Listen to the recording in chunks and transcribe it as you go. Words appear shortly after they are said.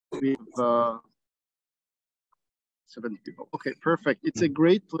we have 70 people. Okay, perfect. It's a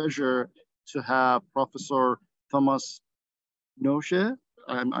great pleasure to have Professor Thomas Knösche.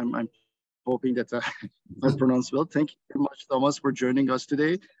 I'm hoping that I pronounced well. Thank you very much, Thomas, for joining us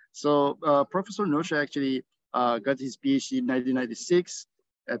today. So Professor Knösche actually got his PhD in 1996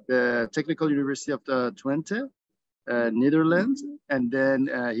 at the Technical University of the Twente, Netherlands. And then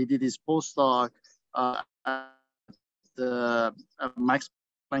he did his postdoc at the Max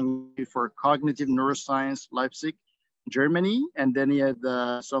Planck for Cognitive Neuroscience, Leipzig, Germany. And then he had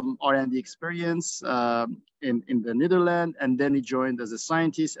some R&D experience in the Netherlands. And then he joined as a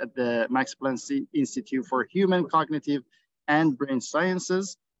scientist at the Max Planck Institute for Human Cognitive and Brain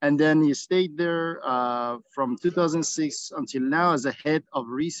Sciences. And then he stayed there from 2006 until now as a head of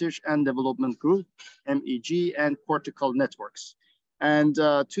Research and Development Group, MEG, and Cortical Networks. And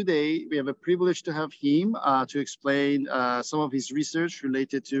today we have a privilege to have him to explain some of his research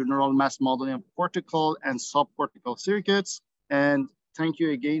related to neural mass modeling of cortical and subcortical circuits. And thank you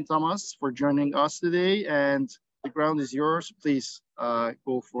again, Thomas, for joining us today. And the ground is yours. Please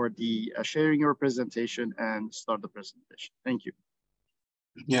go for the sharing your presentation and start the presentation. Thank you.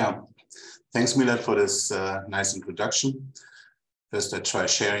 Yeah, thanks, Milad, for this nice introduction. First, I try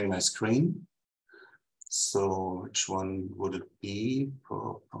sharing my screen. So which one would it be?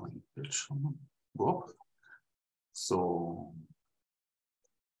 PowerPoint. So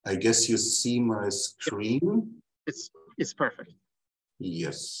I guess you see my screen. It's perfect.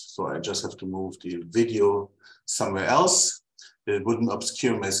 Yes, so I just have to move the video somewhere else. It wouldn't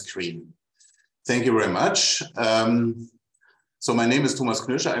obscure my screen. Thank you very much. So my name is Thomas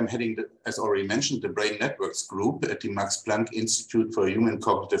Knösche. I'm heading, as already mentioned, the Brain Networks Group at the Max Planck Institute for Human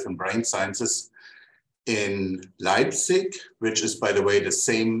Cognitive and Brain Sciences in Leipzig, which is, by the way, the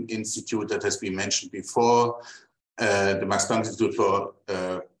same institute that has been mentioned before, the Max Planck Institute for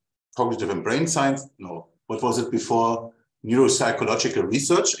Cognitive and Brain Science. No, what was it before? Neuropsychological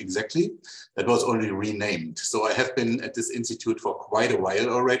Research, exactly. That was only renamed. So I have been at this institute for quite a while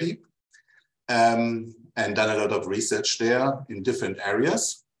already. And done a lot of research there in different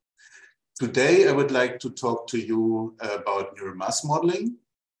areas. Today, I would like to talk to you about neural mass modeling.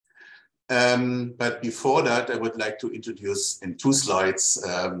 But before that, I would like to introduce in 2 slides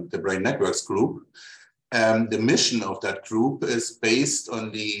the Brain Networks Group. The mission of that group is based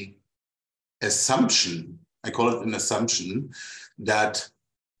on the assumption, I call it an assumption, that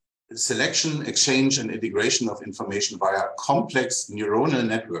selection, exchange, and integration of information via complex neuronal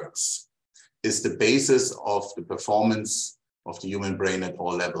networks is the basis of the performance of the human brain at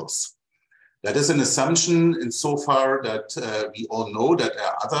all levels. That is an assumption insofar that we all know that there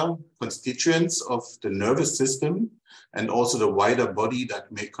are other constituents of the nervous system and also the wider body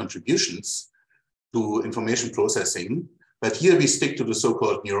that make contributions to information processing. But here we stick to the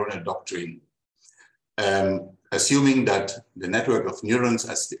so-called neuronal doctrine, assuming that the network of neurons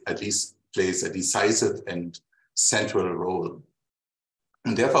at least plays a decisive and central role.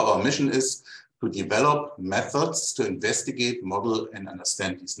 And therefore, our mission is to develop methods to investigate, model, and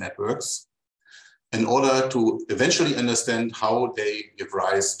understand these networks in order to eventually understand how they give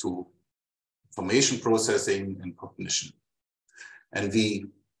rise to information processing and cognition. And we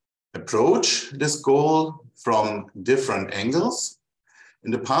approach this goal from different angles. In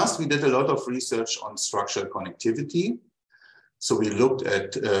the past, we did a lot of research on structural connectivity. So we looked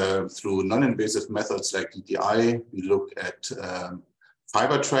at, through non-invasive methods like DTI, we looked at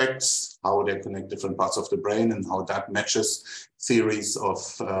fiber tracts, how they connect different parts of the brain and how that matches theories of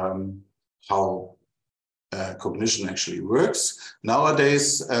how cognition actually works.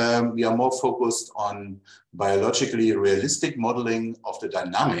 Nowadays, we are more focused on biologically realistic modeling of the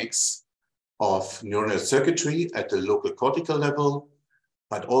dynamics of neural circuitry at the local cortical level,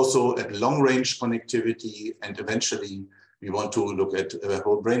 but also at long-range connectivity, and eventually we want to look at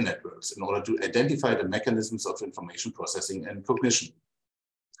whole brain networks in order to identify the mechanisms of information processing and cognition.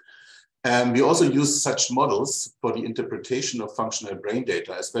 We also use such models for the interpretation of functional brain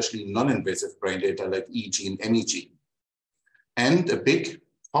data, especially non-invasive brain data like EEG and MEG. And a big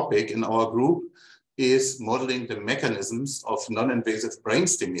topic in our group is modeling the mechanisms of non-invasive brain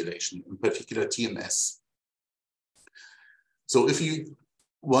stimulation, in particular TMS. So if you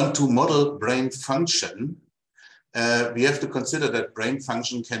want to model brain function, we have to consider that brain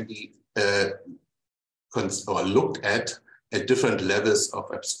function can be looked at different levels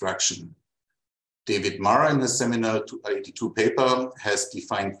of abstraction. David Mara, in his seminal 82 paper, has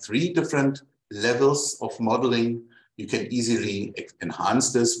defined 3 different levels of modeling. You can easily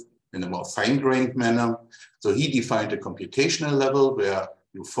enhance this in a more fine-grained manner. So he defined a computational level where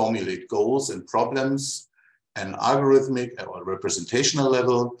you formulate goals and problems an algorithmic or representational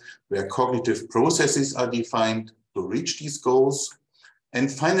level, where cognitive processes are defined to reach these goals. And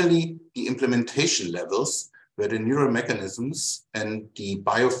finally, the implementation levels, where the neural mechanisms and the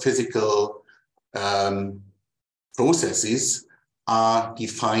biophysical processes are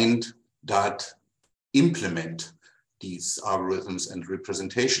defined that implement these algorithms and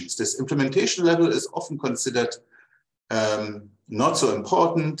representations. This implementation level is often considered not so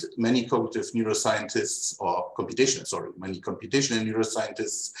important. Many cognitive neuroscientists many computational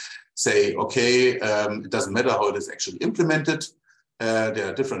neuroscientists say, okay, it doesn't matter how it is actually implemented. There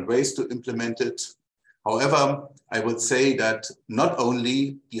are different ways to implement it. However, I would say that not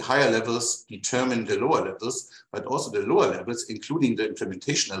only the higher levels determine the lower levels, but also the lower levels, including the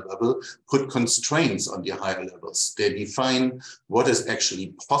implementational level, put constraints on the higher levels. They define what is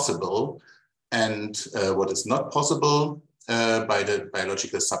actually possible and what is not possible by the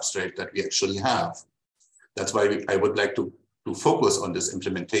biological substrate that we actually have. That's why I would like to focus on this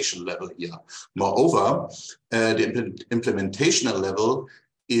implementation level here. Moreover, the implementational level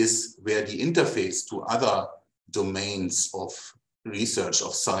is where the interface to other domains of research,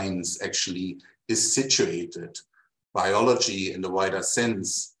 of science, actually is situated. Biology in the wider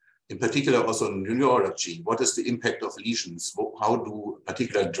sense, in particular also neurology. What is the impact of lesions? How do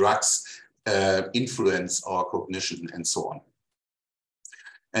particular drugs influence our cognition and so on?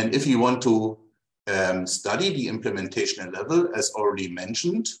 And if you want to study the implementational level, as already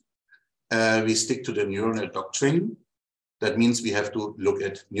mentioned, we stick to the neuronal doctrine. That means we have to look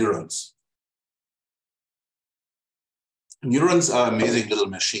at neurons. Neurons are amazing little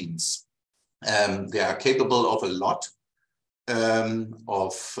machines. They are capable of a lot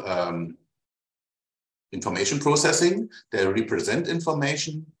of information processing. They represent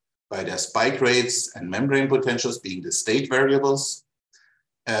information by their spike rates and membrane potentials being the state variables.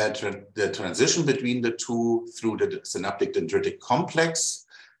 The transition between the two through the synaptic dendritic complex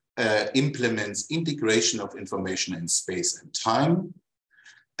implements integration of information in space and time.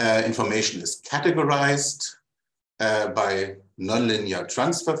 Information is categorized by nonlinear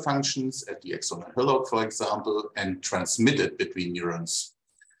transfer functions at the axonal hillock, for example, and transmitted between neurons.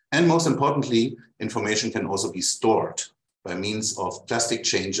 And most importantly, information can also be stored by means of plastic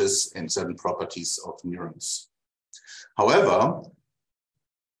changes in certain properties of neurons. However,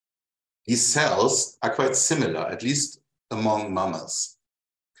 these cells are quite similar, at least among mammals.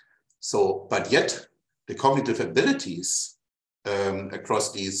 So, but yet the cognitive abilities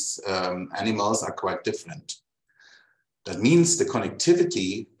across these animals are quite different. That means the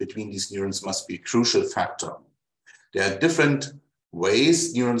connectivity between these neurons must be a crucial factor. There are different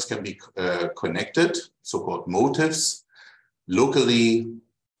ways neurons can be connected, so-called motives. Locally,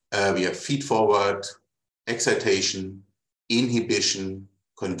 we have feed-forward, excitation, inhibition,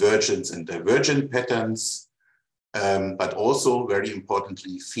 convergence and divergent patterns, but also, very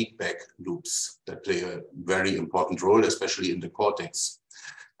importantly, feedback loops that play a very important role, especially in the cortex.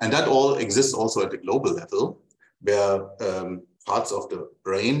 And that all exists also at the global level, where parts of the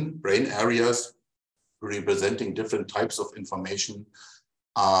brain areas representing different types of information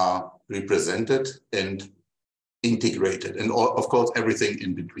are represented and integrated, and of course, everything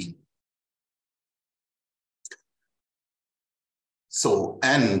in between. So,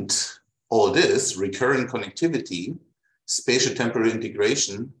 and all this recurrent connectivity, spatial-temporal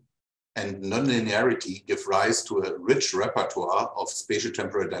integration, and nonlinearity give rise to a rich repertoire of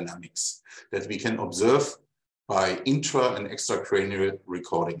spatial-temporal dynamics that we can observe by intra- and extracranial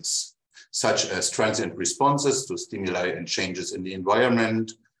recordings, such as transient responses to stimuli and changes in the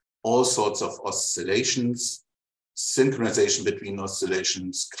environment, all sorts of oscillations, synchronization between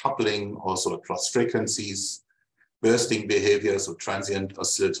oscillations, coupling also across frequencies, bursting behavior, so transient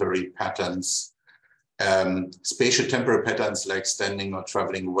oscillatory patterns, spatial temporal patterns like standing or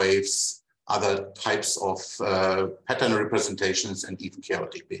traveling waves, other types of pattern representations, and even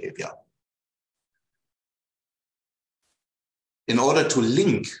chaotic behavior. In order to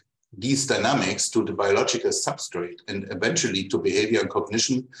link these dynamics to the biological substrate and eventually to behavior and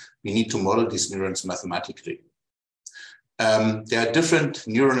cognition, we need to model these neurons mathematically. There are different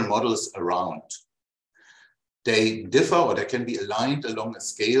neural models around. They differ, or they can be aligned along a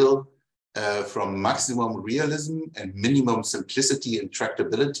scale from maximum realism and minimum simplicity and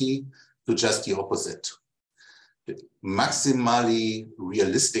tractability to just the opposite. The maximally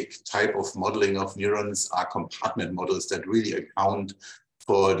realistic type of modeling of neurons are compartment models that really account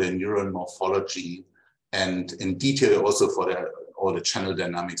for the neural morphology and in detail also for all the channel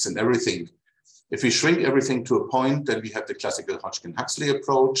dynamics and everything. If we shrink everything to a point, then we have the classical Hodgkin-Huxley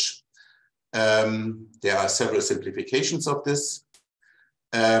approach. There are several simplifications of this.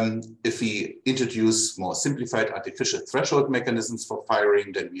 If we introduce more simplified artificial threshold mechanisms for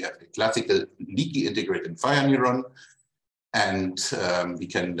firing, then we have the classical leaky integrated fire neuron. And we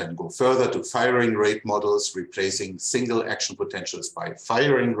can then go further to firing rate models, replacing single action potentials by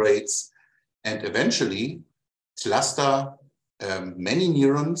firing rates, and eventually cluster many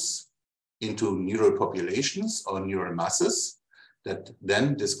neurons into neural populations or neural masses that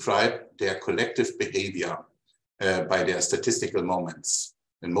then describe their collective behavior by their statistical moments.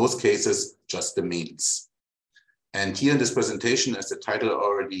 In most cases, just the means. And here in this presentation, as the title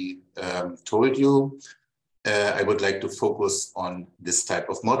already told you, I would like to focus on this type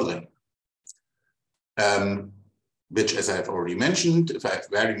of modeling, which, as I've already mentioned, if I have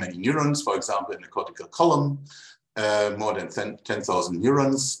very many neurons, for example, in the cortical column, more than 10,000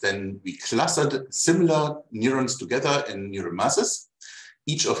 neurons, then we clustered similar neurons together in neural masses,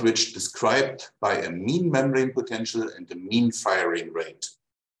 each of which described by a mean membrane potential and the mean firing rate.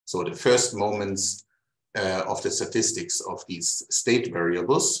 So the first moments of the statistics of these state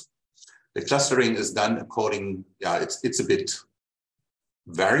variables. The clustering is done according, it's a bit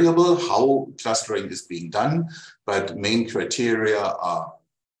variable how clustering is being done, but main criteria are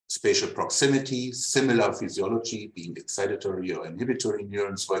spatial proximity, similar physiology, being excitatory or inhibitory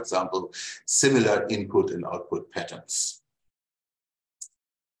neurons, for example, similar input and output patterns.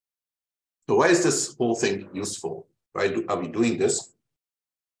 So why is this whole thing useful? Why are we doing this?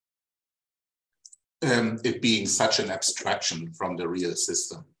 It being such an abstraction from the real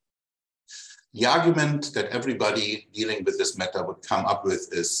system. The argument that everybody dealing with this matter would come up with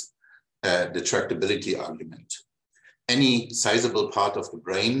is the tractability argument. Any sizable part of the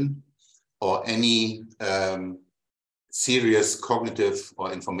brain or any serious cognitive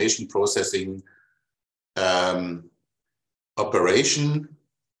or information processing operation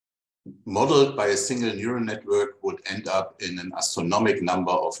modeled by a single neural network would end up in an astronomical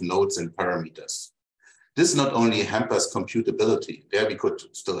number of nodes and parameters. This not only hampers computability. There we could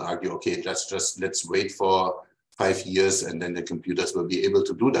still argue, okay, let's wait for 5 years and then the computers will be able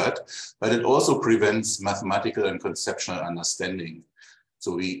to do that. But it also prevents mathematical and conceptual understanding.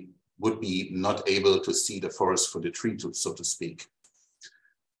 So we would be not able to see the forest for the tree, so to speak.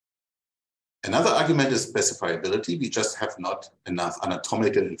 Another argument is specifiability. We just have not enough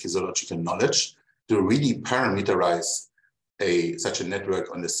anatomical and physiological knowledge to really parameterize such a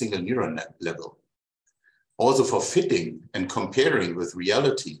network on the single neuron level. Also for fitting and comparing with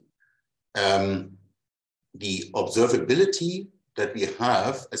reality, the observability that we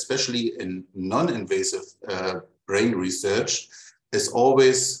have, especially in non-invasive brain research, is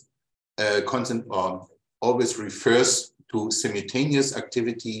always always refers to simultaneous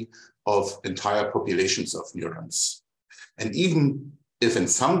activity of entire populations of neurons. And even if in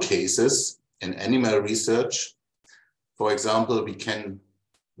some cases in animal research, for example, we can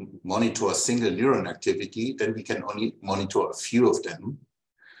monitor a single neuron activity, then we can only monitor a few of them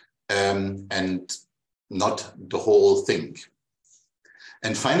and not the whole thing.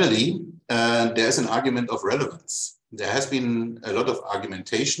 And finally, there is an argument of relevance. There has been a lot of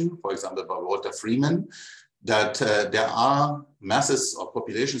argumentation, for example, by Walter Freeman, that there are masses or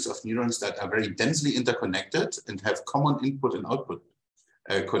populations of neurons that are very densely interconnected and have common input and output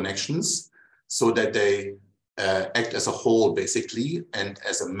connections so that they act as a whole, basically, and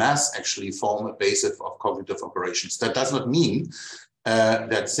as a mass actually form a basis of cognitive operations. That does not mean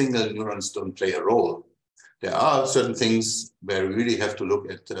that single neurons don't play a role. There are certain things where we really have to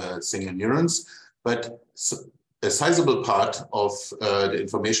look at single neurons, but a sizable part of the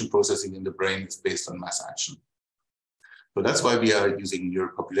information processing in the brain is based on mass action. So that's why we are using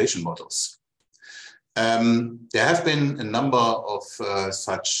neural population models. There have been a number of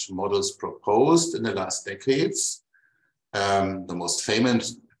such models proposed in the last decades. The most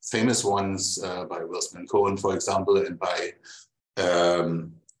famous ones by Wilson and Cohen, for example, and by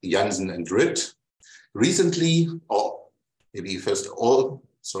Janssen and Ritt. Recently, or maybe first of all,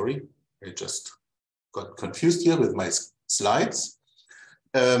 sorry, I just got confused here with my slides.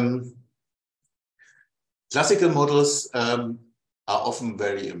 Classical models are often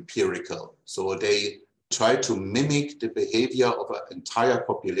very empirical. So they try to mimic the behavior of an entire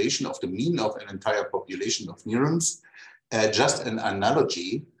population, of the mean of an entire population of neurons, just an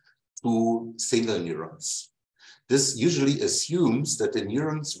analogy to single neurons. This usually assumes that the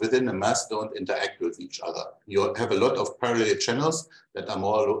neurons within a mass don't interact with each other. You have a lot of parallel channels that are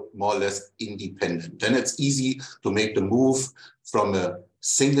more or less independent. Then it's easy to make the move from a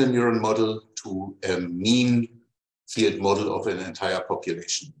single neuron model to a mean field model of an entire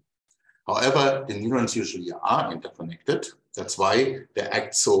population. However, the neurons usually are interconnected. That's why they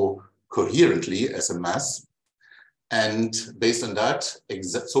act so coherently as a mass. And based on that,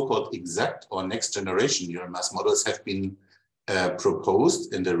 so-called exact or next generation neural mass models have been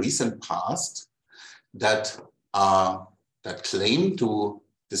proposed in the recent past that claim to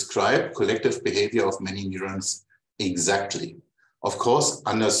describe collective behavior of many neurons exactly, of course,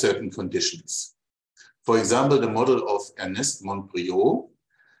 under certain conditions. For example, the model of Ernest Montbriot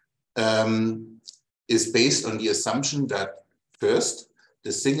is based on the assumption that first,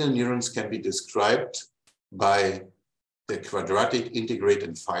 the single neurons can be described by the quadratic integrate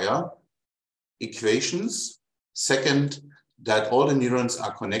and fire equations. Second, that all the neurons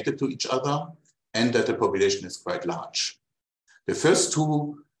are connected to each other and that the population is quite large. The first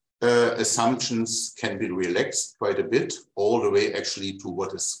two assumptions can be relaxed quite a bit, all the way actually to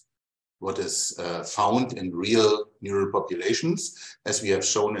what is found in real neural populations, as we have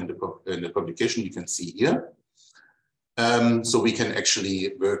shown in the publication you can see here. So we can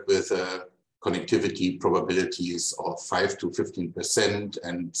actually work with connectivity probabilities of 5 to 15%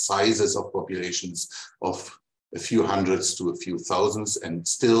 and sizes of populations of a few hundreds to a few thousands, and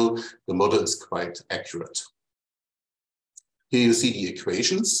still the model is quite accurate. Here you see the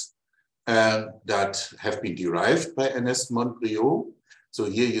equations that have been derived by Ernest Montbriot. So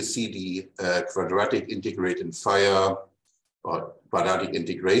here you see the quadratic integrate and fire or quadratic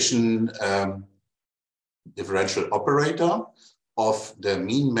integration differential operator of the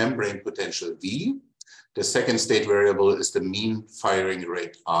mean membrane potential V. The second state variable is the mean firing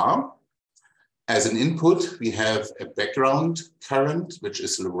rate R. As an input, we have a background current, which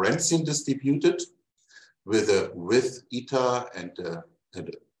is Lorentzian distributed with a width eta and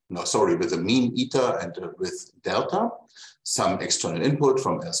with a mean eta and a width delta. Some external input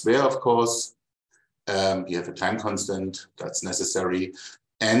from elsewhere, of course. We have a time constant that's necessary.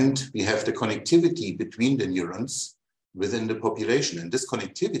 And we have the connectivity between the neurons within the population. And this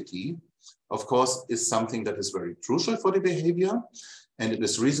connectivity, of course, is something that is very crucial for the behavior. And it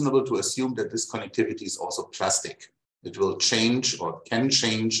is reasonable to assume that this connectivity is also plastic. It will change or can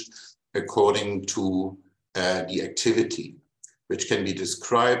change according to the activity, which can be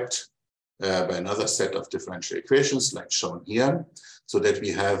described by another set of differential equations like shown here, so that we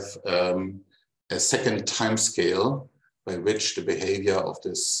have a second time scale by which the behavior of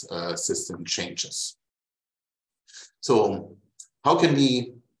this system changes. So how can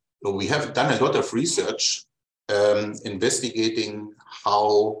we have done a lot of research investigating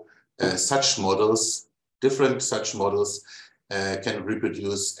how such models, different such models, can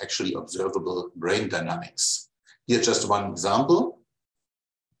reproduce actually observable brain dynamics. Here, just one example.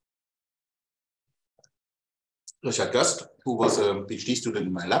 Richard Gust, who was a PhD student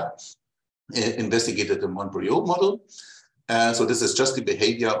in my lab, investigated the Montbriot model. So this is just the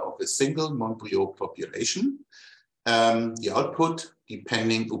behavior of a single Montbriot population. The output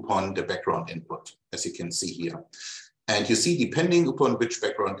depending upon the background input, as you can see here. And you see, depending upon which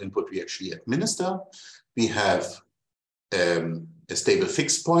background input we actually administer, we have a stable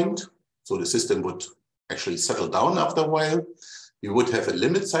fixed point. So the system would actually settle down after a while. We would have a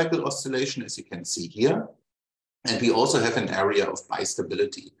limit cycle oscillation, as you can see here. And we also have an area of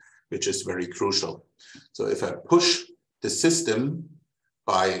bistability, which is very crucial. So if I push the system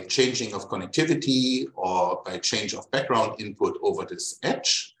by changing of connectivity or by change of background input over this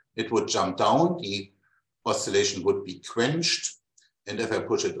edge, it would jump down, the oscillation would be quenched. And if I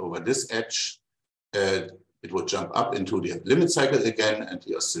push it over this edge, it would jump up into the limit cycle again and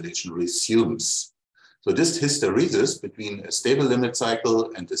the oscillation resumes. So this hysteresis between a stable limit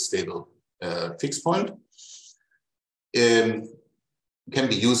cycle and a stable fixed point can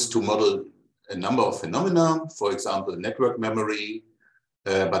be used to model a number of phenomena, for example, network memory,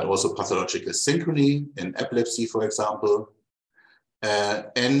 but also pathological synchrony in epilepsy, for example.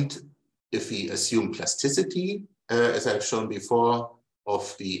 And if we assume plasticity, as I've shown before,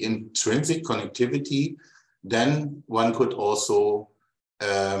 of the intrinsic connectivity, then one could also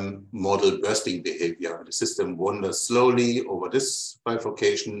model bursting behavior. The system wanders slowly over this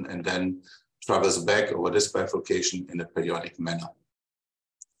bifurcation and then travels back over this bifurcation in a periodic manner.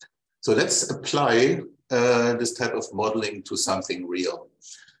 So let's apply this type of modeling to something real.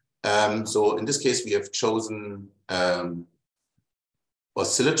 So in this case, we have chosen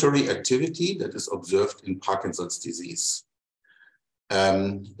oscillatory activity that is observed in Parkinson's disease.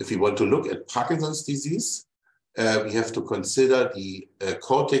 If we want to look at Parkinson's disease, we have to consider the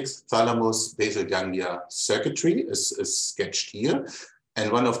cortex, thalamus, basal ganglia circuitry as sketched here. And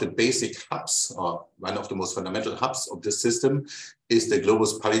one of the basic hubs, or one of the most fundamental hubs of this system, is the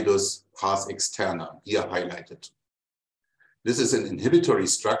globus pallidus pars externa, here highlighted. This is an inhibitory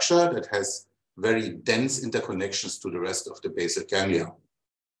structure that has very dense interconnections to the rest of the basal ganglia.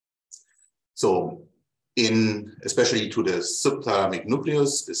 So especially to the subthalamic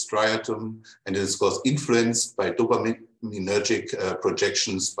nucleus, the striatum, and it is, of course, influenced by dopaminergic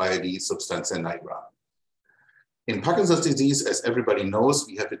projections by the substantia nigra. In Parkinson's disease, as everybody knows,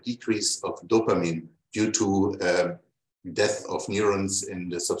 we have a decrease of dopamine due to death of neurons in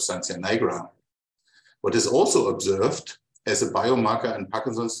the substantia nigra. What is also observed as a biomarker in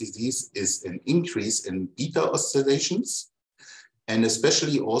Parkinson's disease is an increase in beta oscillations, and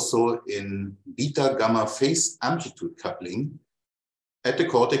especially also in beta-gamma phase amplitude coupling at the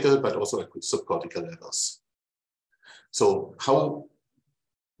cortical, but also at subcortical levels. So how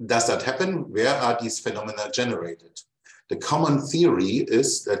does that happen? Where are these phenomena generated? The common theory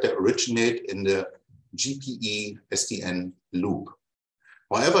is that they originate in the GPE-SDN loop.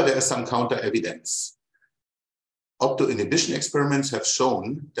 However, there is some counter evidence. Optoinhibition experiments have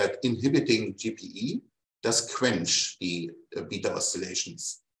shown that inhibiting GPE does quench the beta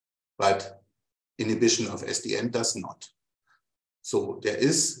oscillations, but inhibition of SDN does not. So there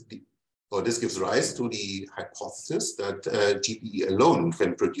is, this gives rise to the hypothesis that GPE alone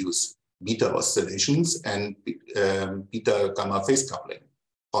can produce beta oscillations and beta-gamma phase coupling,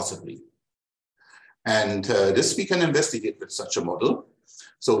 possibly. And this we can investigate with such a model.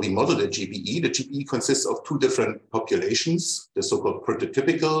 So we model the GPE. The GPE consists of two different populations, the so-called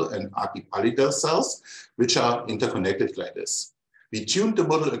prototypical and archipallidal cells, which are interconnected like this. We tuned the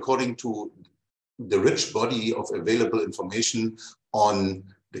model according to the rich body of available information on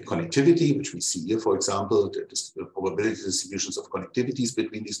the connectivity, which we see here, for example, the probability distributions of connectivities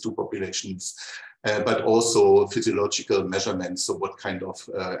between these two populations, but also physiological measurements, so what kind of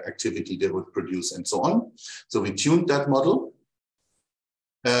activity they would produce and so on. So we tuned that model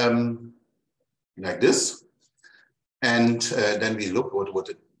like this, and then we look what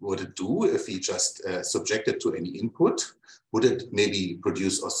would it do if we just subject it to any input. Would it maybe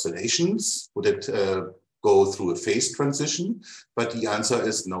produce oscillations? Would it go through a phase transition? But the answer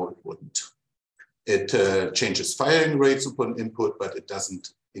is no, it wouldn't. It changes firing rates upon input, but it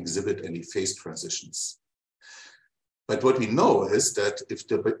doesn't exhibit any phase transitions. But what we know is that if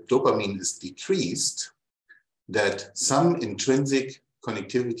the dopamine is decreased, that some intrinsic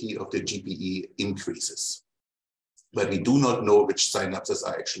connectivity of the GPE increases. But we do not know which synapses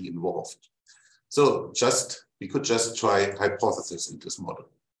are actually involved. So we could just try hypothesis in this model.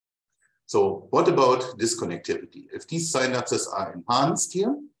 So what about this connectivity? If these synapses are enhanced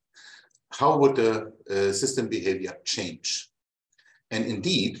here, how would the system behavior change? And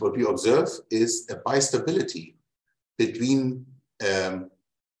indeed, what we observe is a bistability between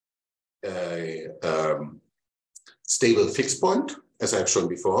stable fixed point, as I've shown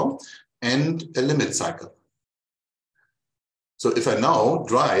before, and a limit cycle. So if I now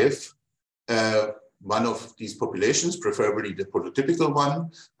drive one of these populations, preferably the prototypical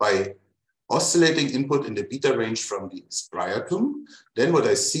one, by oscillating input in the beta range from the striatum, then what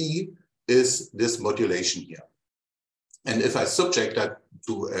I see is this modulation here. And if I subject that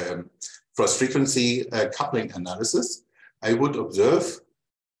to cross-frequency coupling analysis, I would observe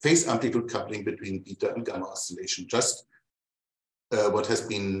phase amplitude coupling between beta and gamma oscillation, just what has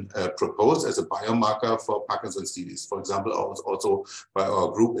been proposed as a biomarker for Parkinson's disease. For example, also by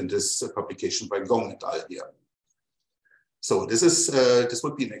our group in this publication by Gong et al. Here. So this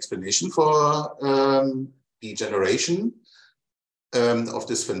would be an explanation for the generation of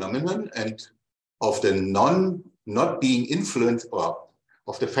this phenomenon and of the not being influenced, or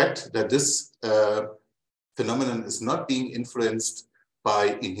of the fact that this phenomenon is not being influenced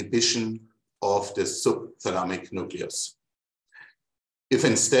by inhibition of the subthalamic nucleus. If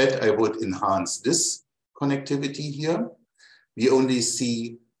instead I would enhance this connectivity here, we only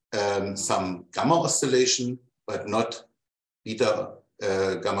see some gamma oscillation, but not beta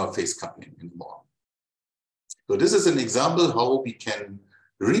gamma phase coupling anymore. So this is an example how we can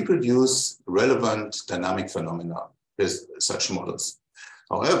reproduce relevant dynamic phenomena with such models.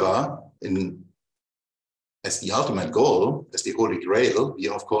 However, as the ultimate goal, as the holy grail, we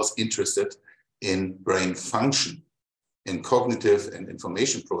are of course interested in brain function, in cognitive and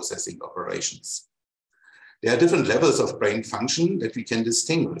information processing operations. There are different levels of brain function that we can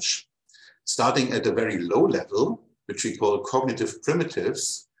distinguish, starting at a very low level, which we call cognitive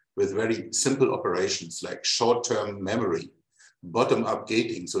primitives, with very simple operations like short-term memory, bottom-up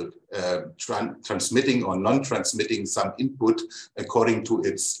gating, so transmitting or non-transmitting some input according to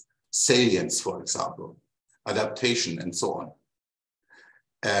its salience, for example, adaptation, and so on.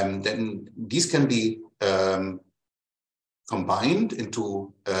 Then these can be combined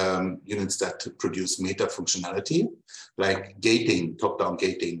into units that produce meta-functionality, like gating, top-down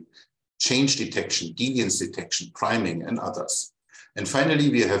gating, change detection, deviance detection, priming, and others. And finally,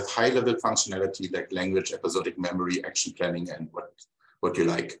 we have high-level functionality like language, episodic memory, action planning, and what you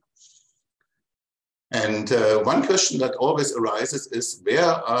like. And one question that always arises is, where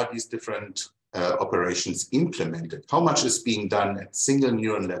are these different operations implemented? How much is being done at single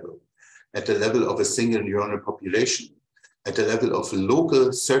neuron level, at the level of a single neuronal population, at the level of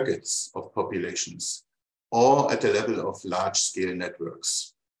local circuits of populations, or at the level of large-scale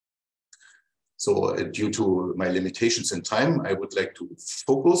networks? So due to my limitations in time, I would like to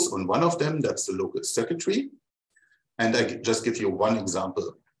focus on one of them, that's the local circuitry. And I just give you one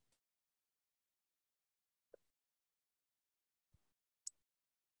example.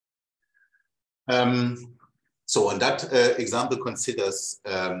 So and that example considers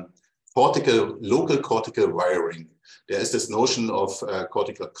local cortical wiring. There is this notion of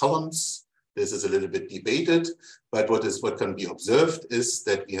cortical columns. This is a little bit debated, but what can be observed is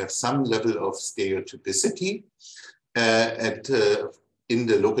that we have some level of stereotypicity in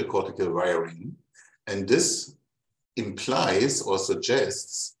the local cortical wiring. And this implies or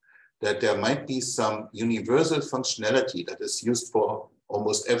suggests that there might be some universal functionality that is used for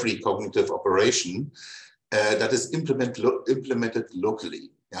almost every cognitive operation that is implemented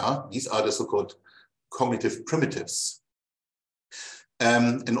locally. Yeah? These are the so-called cognitive primitives.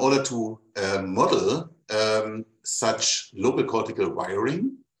 In order to model such local cortical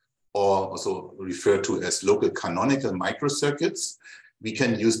wiring, or also referred to as local canonical microcircuits, we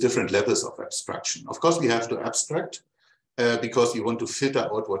can use different levels of abstraction. Of course, we have to abstract because we want to filter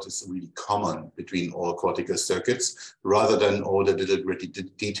out what is really common between all cortical circuits rather than all the little gritty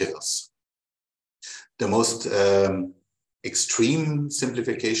details. The most extreme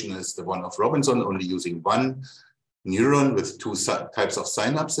simplification is the one of Robinson, only using one neuron with two types of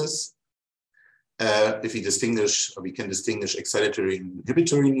synapses. If we can distinguish excitatory and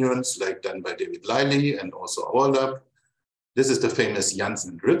inhibitory neurons, like done by David Liley and also our lab. This is the famous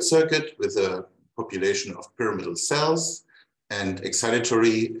Janssen-Dritt circuit with a population of pyramidal cells and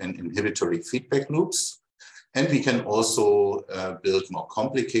excitatory and inhibitory feedback loops. And we can also build more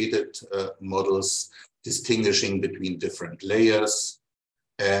complicated models, distinguishing between different layers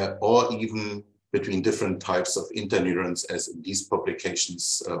or even between different types of interneurons, as in these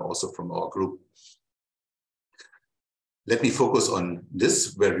publications also from our group. Let me focus on this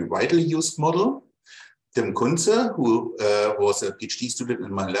very widely used model. Tim Kunze, who was a PhD student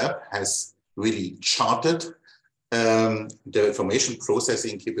in my lab, has really charted the information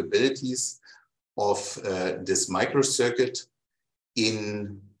processing capabilities of this microcircuit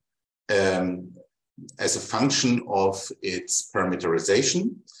in as a function of its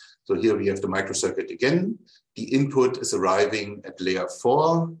parameterization. So here we have the microcircuit again. The input is arriving at layer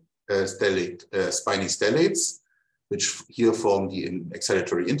 4 spiny stellates, which here form the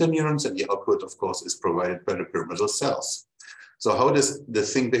excitatory interneurons, and the output, of course, is provided by the pyramidal cells. So how does the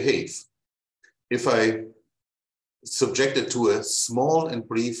thing behave? If I subject it to a small and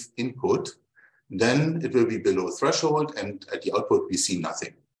brief input, then it will be below threshold, and at the output, we see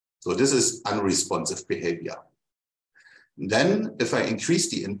nothing. So this is unresponsive behavior. Then if I increase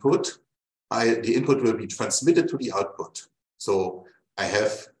the input will be transmitted to the output. So I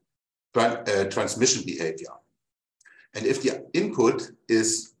have transmission behavior. And if the input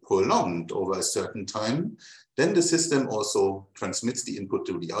is prolonged over a certain time, then the system also transmits the input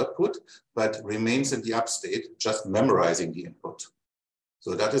to the output, but remains in the up state, just memorizing the input.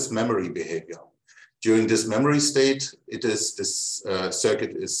 So that is memory behavior. During this memory state, this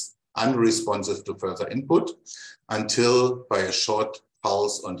circuit is unresponsive to further input until by a short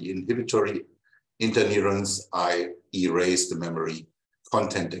pulse on the inhibitory interneurons, I erase the memory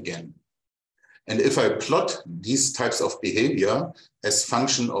content again. And if I plot these types of behavior as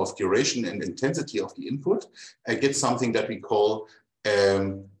function of duration and intensity of the input, I get something that we call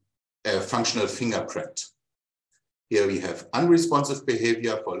a functional fingerprint. Here we have unresponsive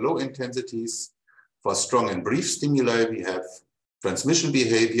behavior for low intensities. For strong and brief stimuli, we have transmission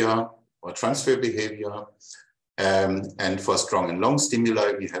behavior or transfer behavior. And for strong and long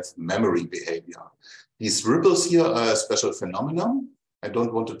stimuli, we have memory behavior. These ripples here are a special phenomenon. I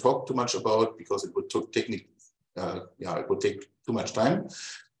don't want to talk too much about because it would take too much time.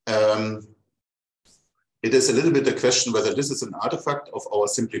 It is a little bit a question whether this is an artifact of our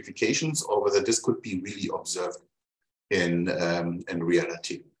simplifications or whether this could be really observed in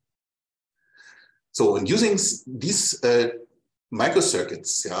reality. So in using these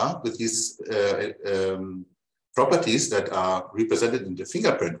microcircuits, with these properties that are represented in the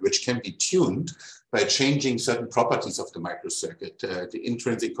fingerprint, which can be tuned by changing certain properties of the microcircuit, the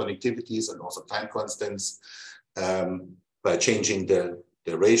intrinsic connectivities and also time constants, by changing the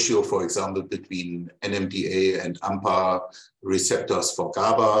ratio, for example, between NMDA and AMPA receptors for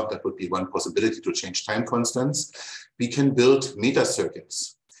GABA. That would be one possibility to change time constants. We can build meta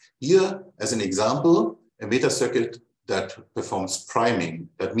circuits. Here, as an example, a meta circuit that performs priming.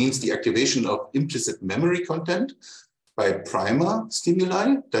 That means the activation of implicit memory content by primer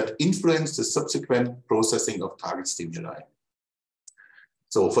stimuli that influence the subsequent processing of target stimuli.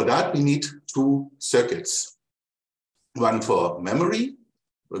 So for that, we need two circuits. One for memory,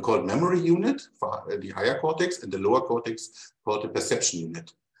 we call it memory unit for the higher cortex, and the lower cortex called the perception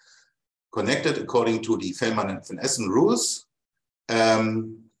unit. Connected according to the Feynman and Van Essen rules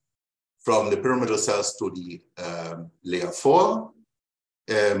from the pyramidal cells to the layer 4,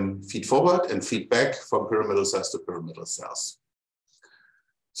 feed forward and feed back from pyramidal cells to pyramidal cells.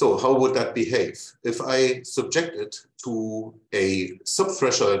 So how would that behave? If I subject it to a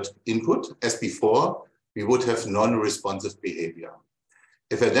subthreshold input, as before, we would have non-responsive behavior.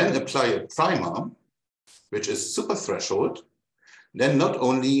 If I then apply a primer, which is superthreshold, then not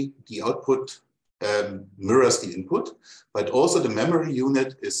only the output mirrors the input, but also the memory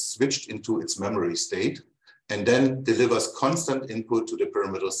unit is switched into its memory state and then delivers constant input to the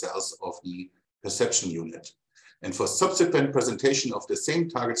pyramidal cells of the perception unit. And for subsequent presentation of the same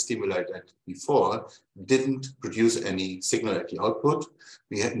target stimuli that before didn't produce any signal at the output,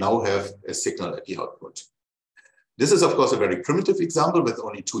 we now have a signal at the output. This is, of course, a very primitive example with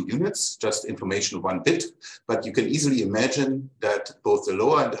only 2 units, just information 1 bit, but you can easily imagine that both the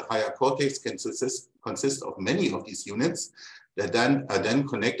lower and the higher cortex can consist of many of these units that are then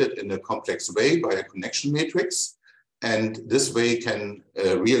connected in a complex way by a connection matrix. And this way can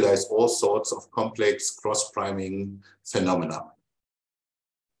realize all sorts of complex cross-priming phenomena.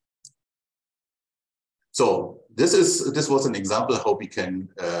 So this was an example how we can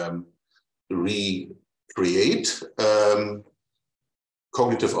recreate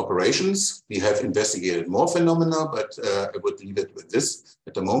cognitive operations. We have investigated more phenomena, but I would leave it with this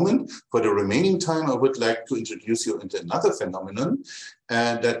at the moment. For the remaining time, I would like to introduce you into another phenomenon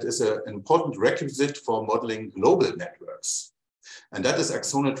that is an important requisite for modeling global networks. And that is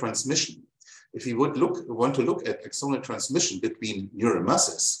axonal transmission. If we would want to look at axonal transmission between neural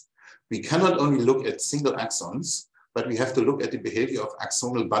masses, we cannot only look at single axons, but we have to look at the behavior of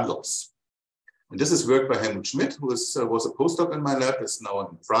axonal bundles. And this is work by Helmut Schmidt, who was a postdoc in my lab, is now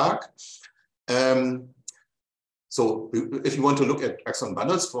in Prague. So if you want to look at axon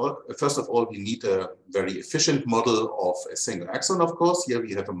bundles, first of all, we need a very efficient model of a single axon, of course. Here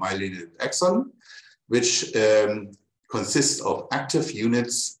we have a myelinated axon, which consists of active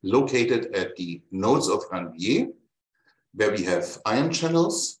units located at the nodes of Ranvier, where we have ion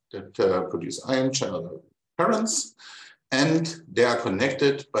channels that produce ion channel currents. And they are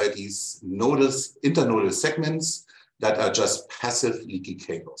connected by these internodal segments that are just passive leaky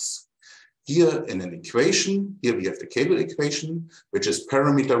cables. Here in an equation, here we have the cable equation, which is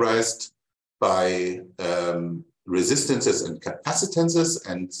parameterized by resistances and capacitances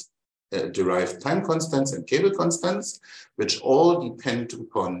and derived time constants and cable constants, which all depend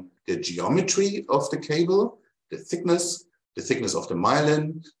upon the geometry of the cable, the thickness of the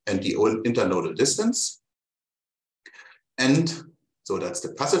myelin, and the internodal distance. And so that's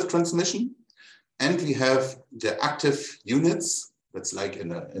the passive transmission. And we have the active units, that's like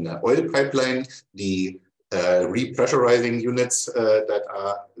in an oil pipeline, the repressurizing units that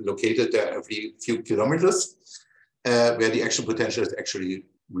are located there every few kilometers, where the action potential is actually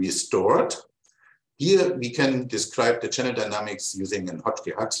restored. Here we can describe the channel dynamics using an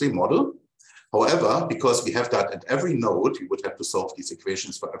Hodge-Huxley model. However, because we have that at every node, we would have to solve these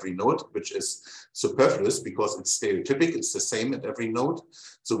equations for every node, which is superfluous because it's stereotypic, it's the same at every node.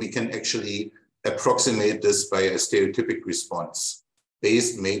 So we can actually approximate this by a stereotypic response,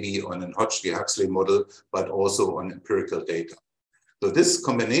 based maybe on an Hodge-Huxley model, but also on empirical data. So this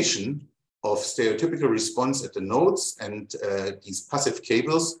combination of stereotypical response at the nodes and these passive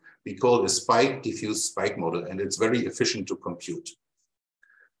cables, we call the spike diffuse spike model, and it's very efficient to compute.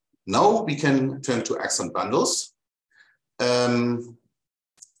 Now we can turn to axon bundles.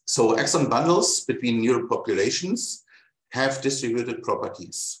 So axon bundles between neural populations have distributed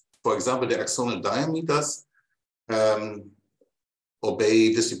properties. For example, the axonal diameters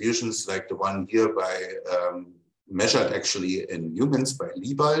obey distributions like the one here measured actually in humans by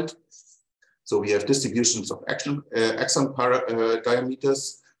Liebald. So we have distributions of axon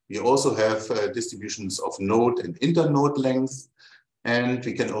diameters. We also have distributions of node and internode length. And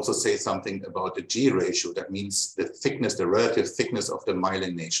we can also say something about the G ratio. That means the thickness, the relative thickness of the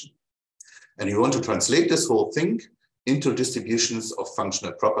myelination. And you want to translate this whole thing into distributions of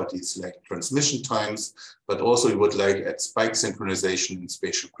functional properties like transmission times, but also we would like at spike synchronization and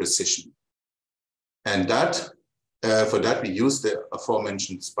spatial precision. And that, for that, we use the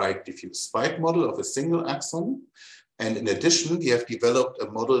aforementioned spike diffuse spike model of a single axon. And in addition, we have developed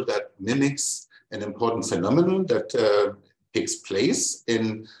a model that mimics an important phenomenon that takes place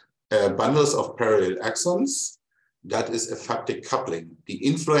in bundles of parallel axons. That is apoptic coupling. The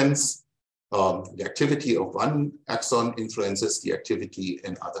influence, the activity of one axon influences the activity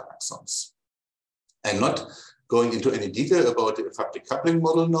in other axons. I'm not going into any detail about the apoptic coupling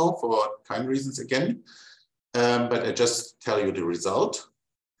model now for time reasons again, but I just tell you the result.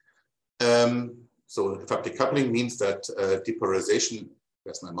 So apoptic coupling means that depolarization,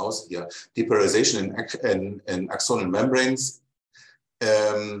 where's my mouse here, depolarization in axonal membranes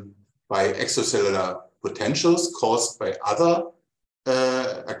by extracellular potentials caused by other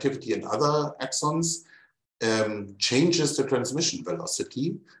activity in other axons changes the transmission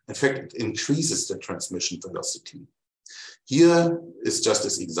velocity. In fact, it increases the transmission velocity. Here is just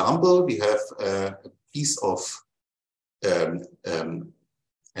this example. We have a piece of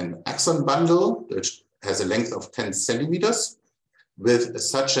an axon bundle which has a length of 10 centimeters with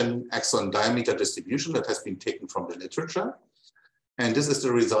such an axon diameter distribution that has been taken from the literature. And this is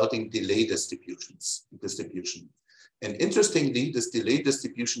the resulting delay distribution. And interestingly, this delay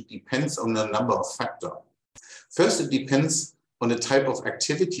distribution depends on a number of factors. First, it depends on the type of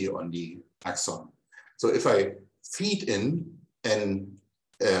activity on the axon. So if I feed in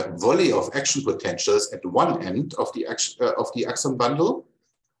a volley of action potentials at one end of the axon bundle,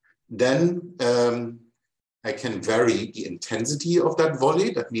 then I can vary the intensity of that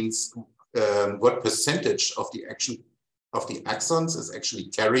volley. That means what percentage of the action of the axons is actually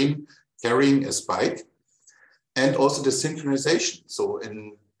carrying a spike, and also the synchronization. So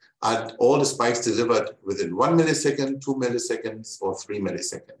are all the spikes delivered within 1 millisecond, 2 milliseconds, or 3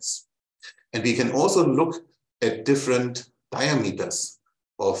 milliseconds? And we can also look at different diameters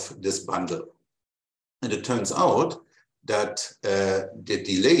of this bundle. And it turns out that the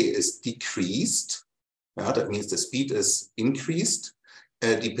delay is decreased. That means the speed is increased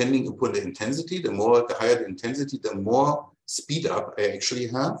depending upon the intensity. The higher the intensity, the more speed up I actually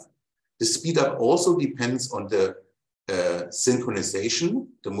have. The speed up also depends on the synchronization.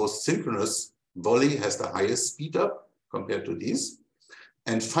 The most synchronous volley has the highest speed up compared to these.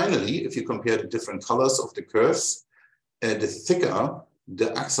 And finally, if you compare the different colors of the curves, the thicker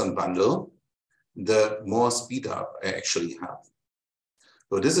the axon bundle, the more speed up I actually have.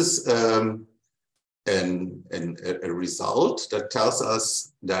 So this is a result that tells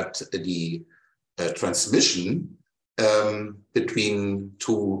us that the transmission between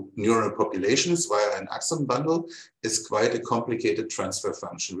two neural populations via an axon bundle is quite a complicated transfer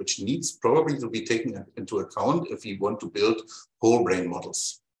function, which needs probably to be taken into account if we want to build whole brain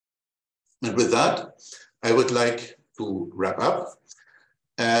models. And with that, I would like to wrap up,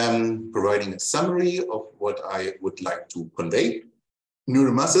 providing a summary of what I would like to convey.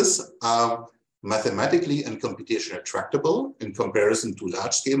 Neural masses are mathematically and computationally tractable in comparison to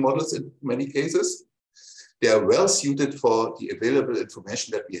large-scale models in many cases. They are well suited for the available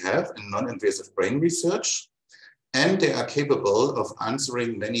information that we have in non-invasive brain research, and they are capable of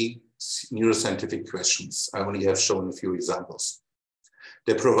answering many neuroscientific questions. I only have shown a few examples.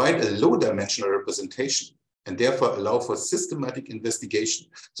 They provide a low-dimensional representation and therefore allow for systematic investigation.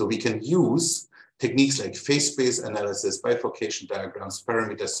 So we can use techniques like phase space analysis, bifurcation diagrams,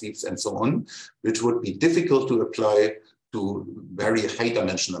 parameter sweeps, and so on, which would be difficult to apply to very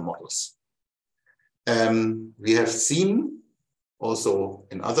high-dimensional models. We have seen also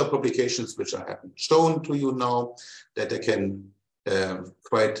in other publications, which I haven't shown to you now, that they can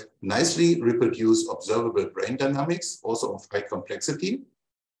quite nicely reproduce observable brain dynamics, also of high complexity.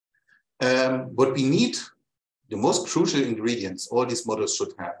 What we need, the most crucial ingredients all these models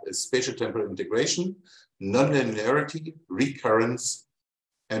should have, is spatial-temporal integration, nonlinearity, recurrence,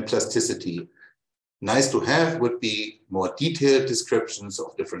 and plasticity. Nice to have would be more detailed descriptions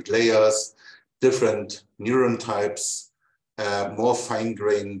of different layers, different neuron types, more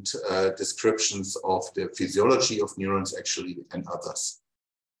fine-grained descriptions of the physiology of neurons actually, and others.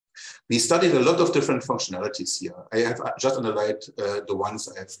 We studied a lot of different functionalities here. I have just underlined the ones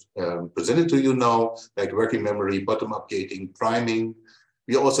I have presented to you now, like working memory, bottom-up gating, priming.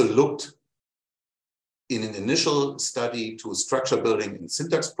 We also looked in an initial study to structure building and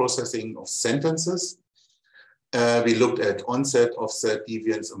syntax processing of sentences. We looked at onset, offset,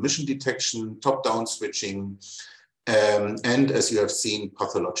 deviance, omission detection, top-down switching, and as you have seen,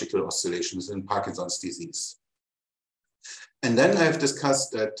 pathological oscillations in Parkinson's disease. And then I've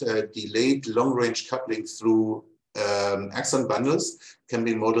discussed that delayed long-range coupling through axon bundles can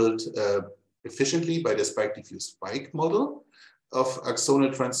be modeled efficiently by the spike diffuse spike model of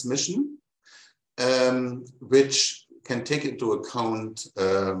axonal transmission, which can take into account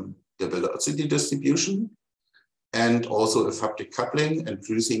the velocity distribution and also a haptic coupling and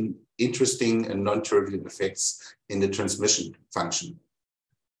producing interesting and non-trivial effects in the transmission function.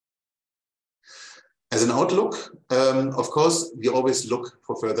 As an outlook, of course, we always look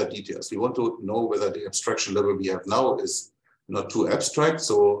for further details. We want to know whether the abstraction level we have now is not too abstract.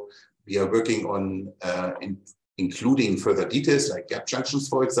 So we are working on including further details like gap junctions,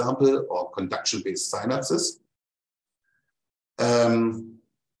 for example, or conduction-based synapses.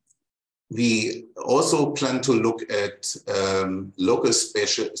 We also plan to look at local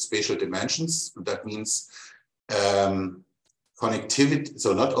spatial dimensions. That means connectivity.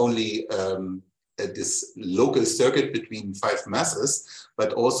 So not only this local circuit between 5 masses,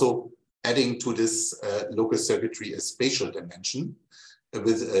 but also adding to this local circuitry a spatial dimension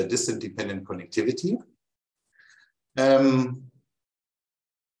with distance-dependent connectivity.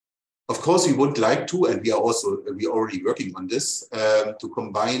 Of course, we would like to, and we are already working on this, to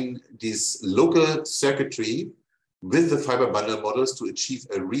combine this local circuitry with the fiber bundle models to achieve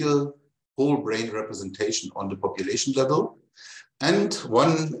a real whole brain representation on the population level. And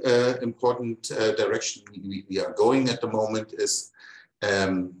one important direction we are going at the moment is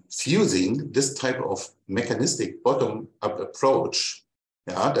fusing this type of mechanistic bottom-up approach,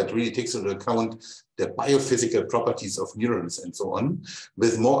 that really takes into account the biophysical properties of neurons and so on,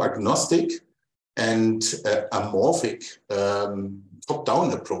 with more agnostic and amorphic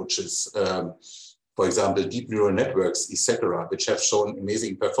top-down approaches. For example, deep neural networks, etc., which have shown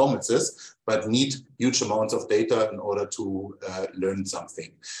amazing performances, but need huge amounts of data in order to learn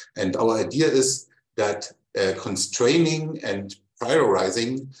something. And our idea is that constraining and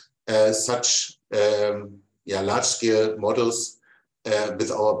prioritizing such large-scale models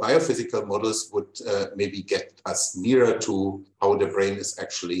with our biophysical models would maybe get us nearer to how the brain is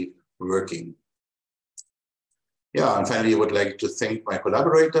actually working. Yeah, and finally, I would like to thank my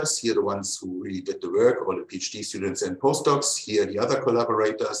collaborators. Here, the ones who really did the work, all the PhD students and postdocs. Here, the other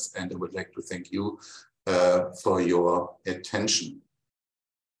collaborators. And I would like to thank you for your attention.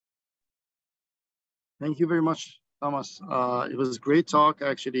 Thank you very much, Thomas. It was a great talk,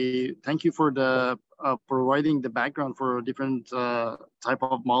 actually. Thank you for the providing the background for different type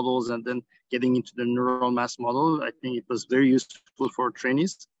of models and then getting into the neural mass model. I think it was very useful for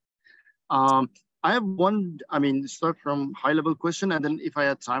trainees. I have one, start from high level question, and then if I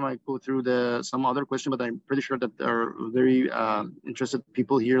had time, I go through some other question, but I'm pretty sure that there are very interested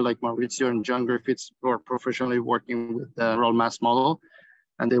people here like Maurizio and John Griffiths who are professionally working with the neural mass model,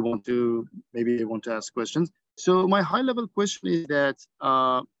 and maybe they want to ask questions. So my high level question is that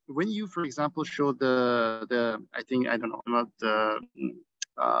when you, for example, show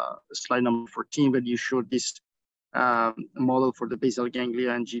slide number 14, but you showed this model for the basal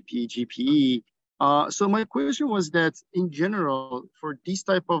ganglia and GPE. So my question was that in general, for these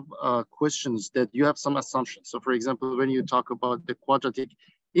type of questions that you have some assumptions. So for example, when you talk about the quadratic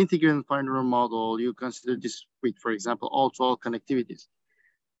integrated finder model, you consider this with, for example, all-to-all connectivities.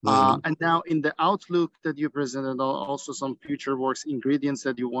 And now in the outlook that you presented, also some future works, ingredients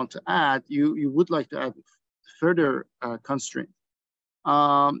that you want to add, you would like to add further constraints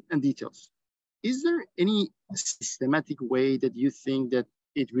and details. Is there any systematic way that you think that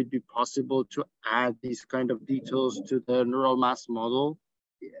it would be possible to add these kind of details to the neural mass model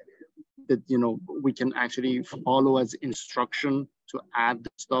that, we can actually follow as instruction to add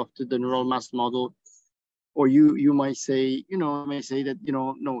the stuff to the neural mass model? Or you might say, that,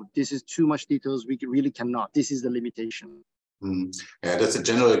 no, this is too much details. We really cannot. This is the limitation. Yeah, that's a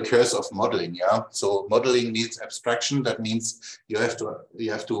general curse of modeling. Yeah, so modeling needs abstraction. That means you have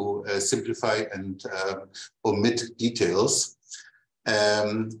to simplify and omit details,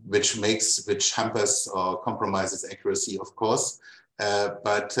 which hampers or compromises accuracy, of course,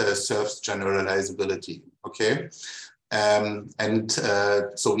 but serves generalizability. Okay.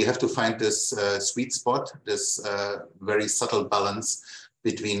 So we have to find this sweet spot, this very subtle balance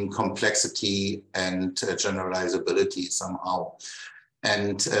between complexity and generalizability somehow.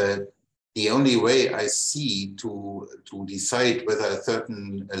 And the only way I see to decide whether a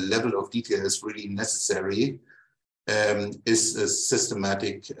certain level of detail is really necessary is a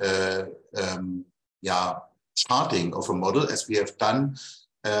systematic charting of a model, as we have done,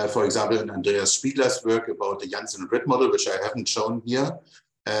 for example, in Andreas Spiegler's work about the Janssen grid model, which I haven't shown here,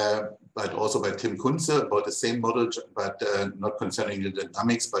 but also by Tim Kunze about the same model, but not concerning the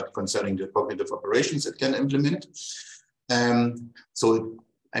dynamics, but concerning the cognitive operations it can implement. So,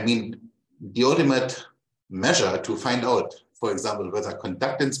 I mean, the ultimate measure to find out, for example, whether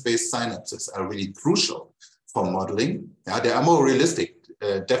conductance-based synapses are really crucial for modeling. Yeah, they are more realistic,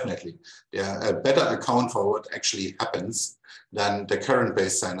 definitely. They are a better account for what actually happens than the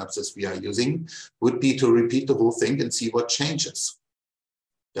current-based synapses we are using, would be to repeat the whole thing and see what changes.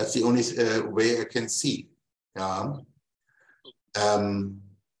 That's the only way I can see. Yeah.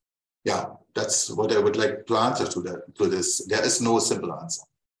 Yeah, that's what I would like to answer to this. There is no simple answer.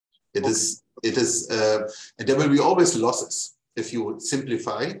 It is, and there will be always losses if you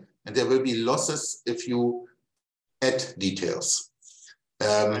simplify, and there will be losses if you add details.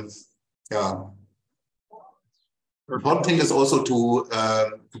 Yeah. One thing is also to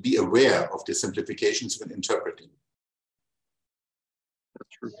be aware of the simplifications when interpreting. That's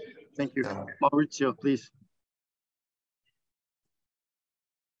true. Thank you. Maurizio, please.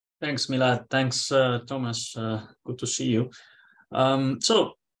 Thanks, Milad. Thanks, Thomas. Good to see you.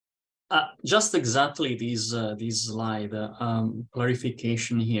 Just exactly this slide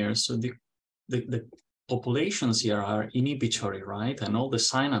clarification here. So the populations here are inhibitory, right? And all the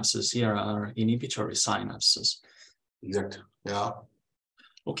synapses here are inhibitory synapses. Exactly. Yeah.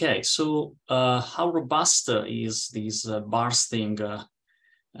 Okay. So how robust is this bursting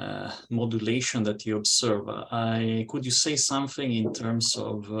modulation that you observe? Could you say something in terms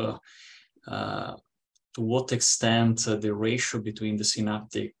of to what extent the ratio between the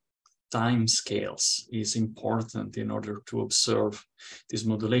synaptic time scales is important in order to observe this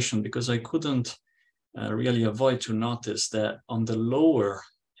modulation? Because I couldn't really avoid to notice that on the lower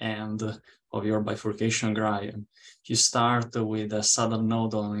end of your bifurcation diagram, you start with a sudden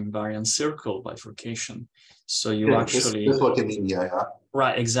nodal invariant circle bifurcation. So you actually... That's what you mean, yeah.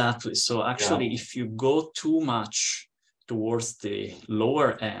 Right, exactly. So actually, if you go too much towards the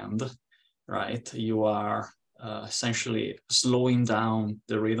lower end, right, you are essentially slowing down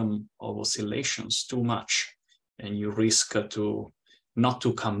the rhythm of oscillations too much, and you risk to not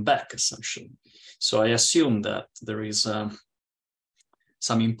to come back, essentially. So I assume that there is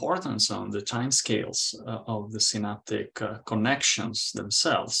some importance on the time scales of the synaptic connections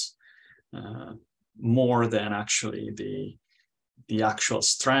themselves, more than actually the actual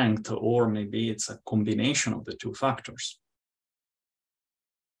strength, or maybe it's a combination of the two factors.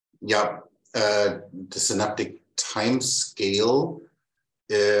 Yeah, the synaptic time scale.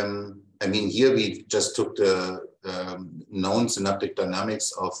 I mean, here we just took the known synaptic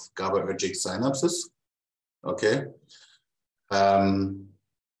dynamics of GABAergic synapses. Okay.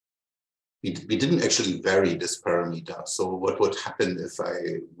 We didn't actually vary this parameter. So what would happen if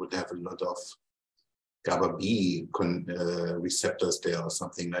I would have a lot of GABA B receptors there or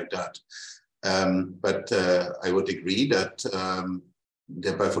something like that? But I would agree that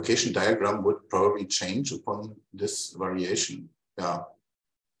the bifurcation diagram would probably change upon this variation. Yeah.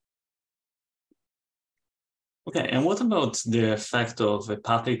 Okay, and what about the effect of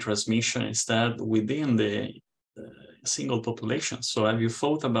hepatic transmission instead within the single population? So have you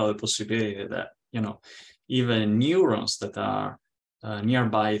thought about the possibility that, you know, even neurons that are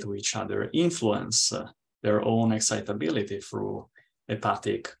nearby to each other influence their own excitability through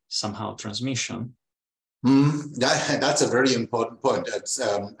hepatic somehow transmission? That's a very important point. That's,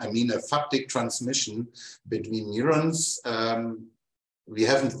 I mean, a haptic transmission between neurons, we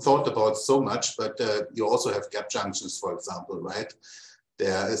haven't thought about so much, but you also have gap junctions, for example, right?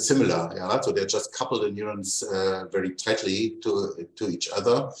 They're similar, yeah? So they're just couple the neurons very tightly to each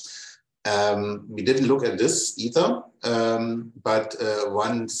other. We didn't look at this either, but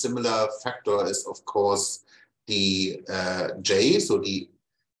one similar factor is, of course, the J, so the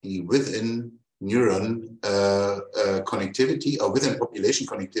within neuron connectivity, or within population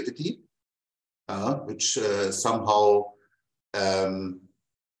connectivity, which somehow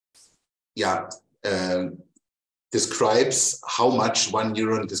describes how much one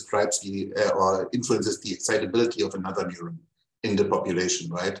neuron describes the or influences the excitability of another neuron in the population,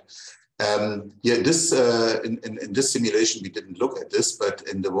 right? This in this simulation we didn't look at this, but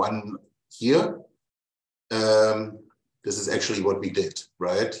in the one here, this is actually what we did,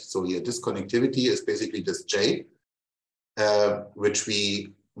 right? So here, this connectivity is basically this J, which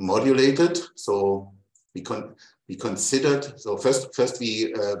we modulated. So we considered, so first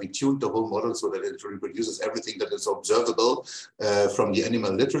we tuned the whole model so that it reproduces everything that is observable from the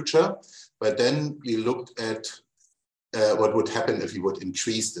animal literature. But then we looked at what would happen if we would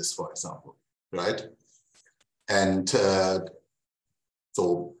increase this, for example, right? And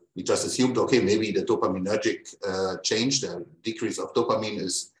so we just assumed, okay, maybe the dopaminergic change, the decrease of dopamine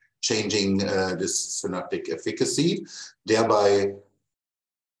is changing this synaptic efficacy, thereby,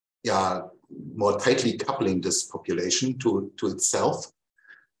 more tightly coupling this population to itself.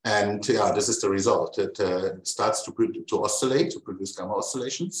 And yeah, this is the result. It starts to oscillate, to produce gamma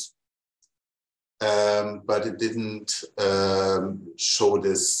oscillations. But it didn't show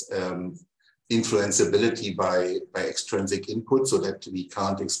this influenceability by extrinsic input, so that we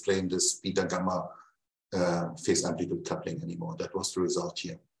can't explain this beta gamma phase amplitude coupling anymore. That was the result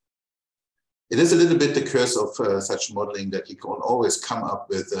here. It is a little bit the curse of such modeling, that you can always come up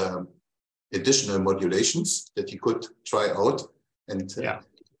with additional modulations that you could try out. And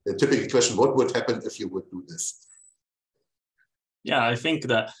the typical question, what would happen if you would do this? Yeah, I think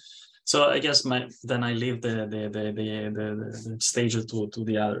that. So I guess then I leave the stage to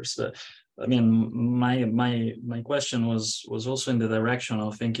the others. I mean, my question was also in the direction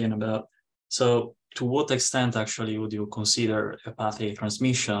of thinking about, so to what extent actually would you consider apathic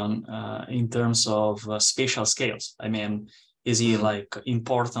transmission in terms of spatial scales? I mean, is it like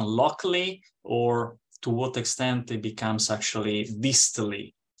important locally, or to what extent it becomes actually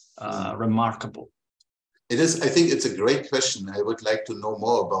distally remarkable? It is. I think it's a great question. I would like to know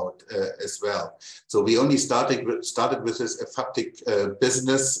more about as well. So we only started with this aphatic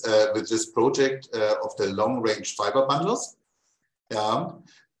business with this project of the long-range fiber bundles.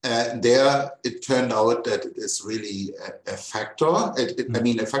 There, it turned out that it is really a factor. I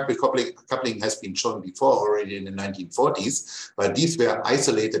mean, aphatic coupling has been shown before already in the 1940s, but these were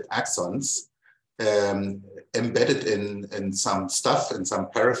isolated axons embedded in some stuff, in some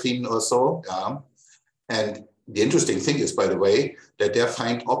paraffin or so. And the interesting thing is, by the way, that they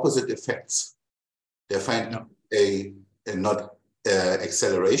find opposite effects. They find a not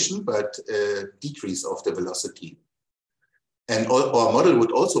acceleration, but a decrease of the velocity. And our model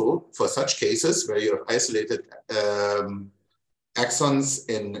would also, for such cases where you have isolated axons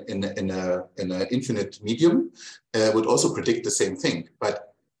in an infinite medium, would also predict the same thing.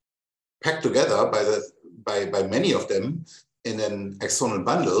 But packed together by many of them in an axonal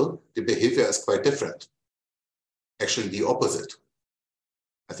bundle, the behavior is quite different. Actually, the opposite.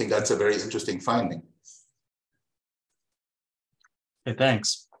 I think that's a very interesting finding. Okay,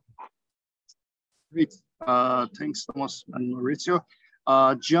 thanks. Great. Thanks, Thomas and Maurizio.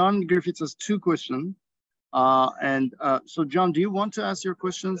 John Griffiths has two questions. So John, do you want to ask your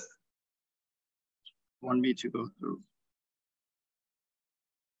questions? Want me to go through?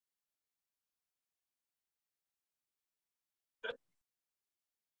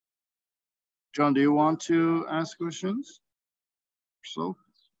 John, do you want to ask questions? So,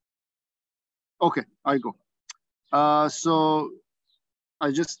 okay, I go. So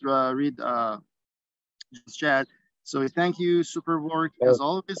I just read chat. So thank you, super work as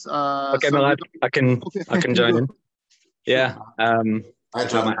always. Okay, so Milad, I can join in. Yeah. Hi,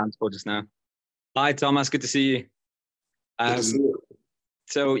 John. My hands full just now. Hi, Thomas. Good to see you. Good to see you.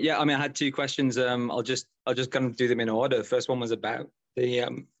 So yeah, I mean, I had two questions. I'll just kind of do them in order. The first one was about the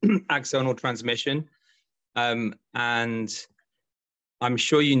axonal transmission, and I'm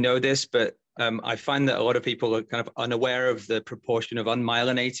sure you know this, but I find that a lot of people are kind of unaware of the proportion of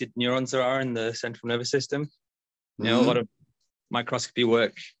unmyelinated neurons there are in the central nervous system. You know, a lot of microscopy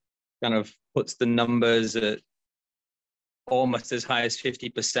work kind of puts the numbers at almost as high as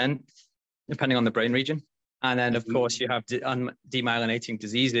 50%, depending on the brain region. And then, of course, you have demyelinating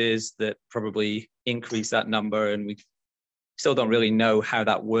diseases that probably increase that number, and we still don't really know how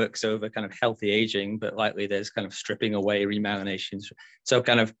that works over kind of healthy aging, but likely there's kind of stripping away remyelinations. So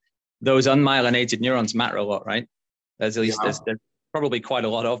kind of those unmyelinated neurons matter a lot, right? There's at least there's probably quite a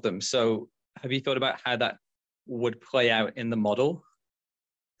lot of them. So have you thought about how that would play out in the model?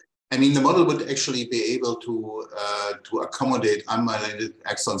 I mean, the model would actually be able to accommodate unmyelinated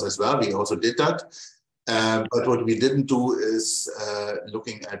axons as well. We also did that. But what we didn't do is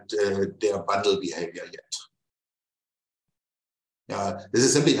looking at their bundle behavior yet. This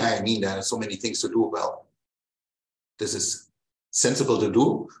is simply, I mean, there are so many things to do. Well, this is sensible to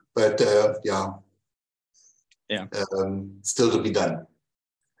do, but still to be done.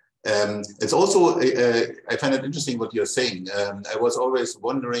 It's also, I find it interesting what you're saying. I was always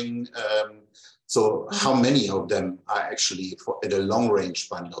wondering, so how many of them are actually in a long-range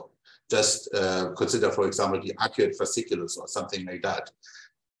bundle? Just consider, for example, the arcuate fasciculus or something like that,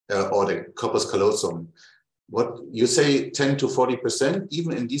 or the corpus callosum. What you say, 10 to 40%,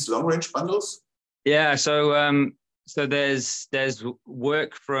 even in these long-range bundles? Yeah. So so there's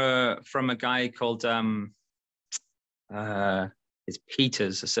work from a guy called it's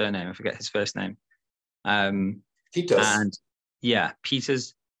Peters, a surname. I forget his first name. Peters. And yeah,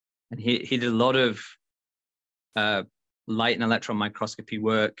 Peters, and he did a lot of light and electron microscopy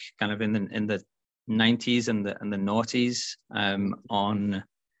work, kind of in the 90s and the noughties,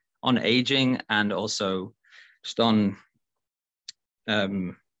 on aging, and also just on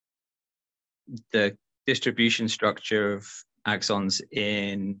the distribution structure of axons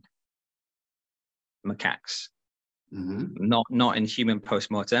in macaques. Not in human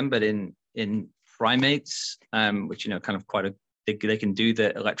postmortem, but in primates, which, you know, kind of they can do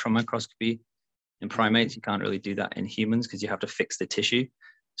the electron microscopy in primates. You can't really do that in humans because you have to fix the tissue,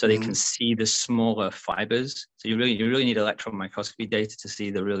 so they can see the smaller fibers. So you really need electron microscopy data to see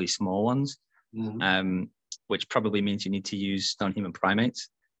the really small ones, which probably means you need to use non-human primates.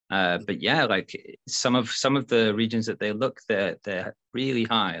 But yeah, like some of the regions that they look, they're really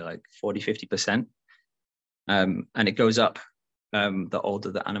high, like 40-50%. And it goes up the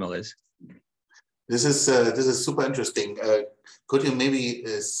older the animal is. This is super interesting. Could you maybe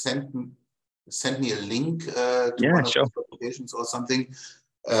send me a link to one of the publications or something?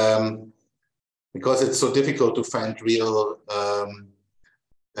 Because it's so difficult to find real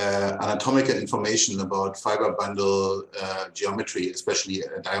anatomical information about fiber bundle geometry, especially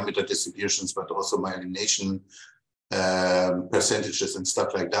diameter distributions, but also myelination percentages and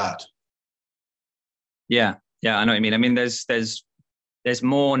stuff like that. Yeah, I know what you mean. I mean, there's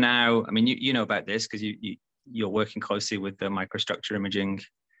more now. I mean, you know about this because you're working closely with the microstructure imaging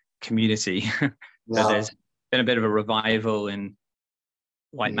community. But there's been a bit of a revival in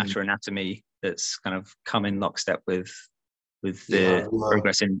white matter anatomy that's kind of come in lockstep with the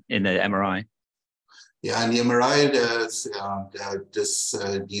progress in the MRI. Yeah, in the MRI,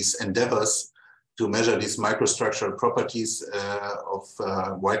 these endeavors to measure these microstructural properties of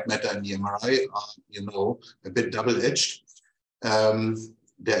white matter in the MRI are, you know, a bit double-edged.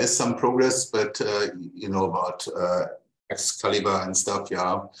 There is some progress, but you know about Excalibur and stuff,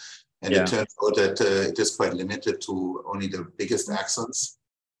 and it turns out that it is quite limited to only the biggest axons,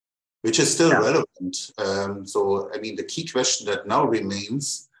 which is still relevant. So, I mean, the key question that now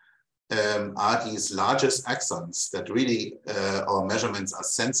remains are these largest axons that really our measurements are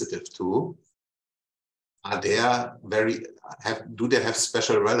sensitive to. Do they have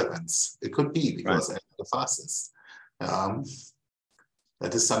special relevance? It could be because they're the fastest.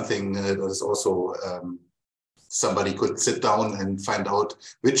 That is something that is also somebody could sit down and find out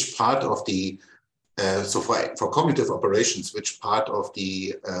which part of the so for cognitive operations, which part of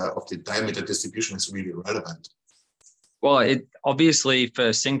the diameter distribution is really relevant. Well, it obviously for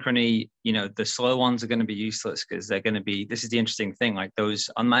synchrony, you know, the slow ones are going to be useless because they're going to be. This is the interesting thing. Like those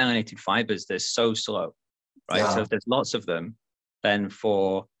unmyelinated fibers, they're so slow, right? So if there's lots of them, then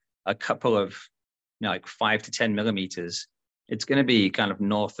for a couple of, you know, like 5 to 10 millimeters, it's going to be kind of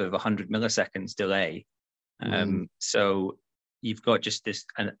north of 100 milliseconds delay. So you've got just this,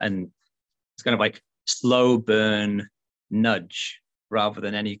 and it's kind of like slow burn nudge rather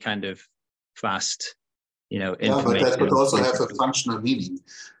than any kind of fast, you know, information. But that could also have a functional meaning.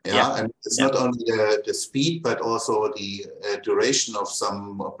 And it's not only the speed, but also the duration of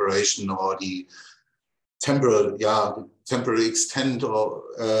some operation or the temporal extent, or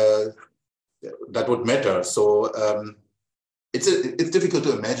that would matter. So it's difficult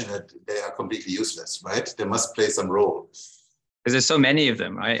to imagine that they are completely useless, right? They must play some role. Because there's so many of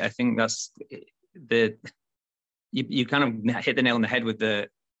them, right? I think that's you kind of hit the nail on the head with the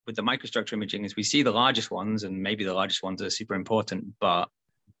microstructure imaging. Is we see the largest ones, and maybe the largest ones are super important, but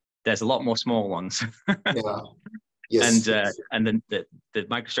there's a lot more small ones. And then the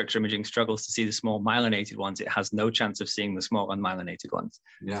microstructure imaging struggles to see the small myelinated ones. It has no chance of seeing the small unmyelinated ones.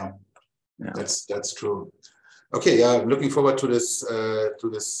 That's true. Okay, looking forward to this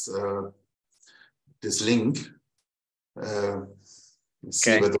this link.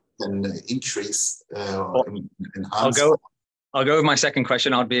 See whether we can increase or enhance. I'll go with my second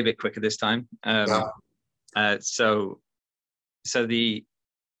question. I'll be a bit quicker this time. So the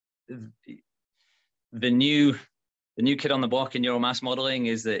new kid on the block in neural mass modeling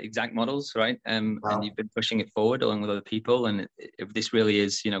is the exact models, right? And you've been pushing it forward along with other people, and this really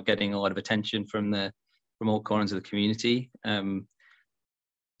is, you know, getting a lot of attention from all corners of the community.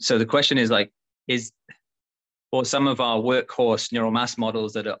 So the question is like, for some of our workhorse neural mass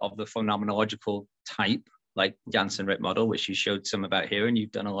models that are of the phenomenological type, like Janssen-Ritt model, which you showed some about here, and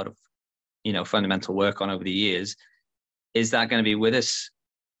you've done a lot of, you know, fundamental work on over the years, is that going to be with us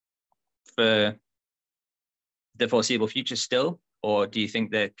for the foreseeable future still? Or do you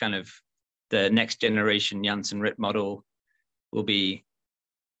think that kind of the next generation Janssen-Ritt model will be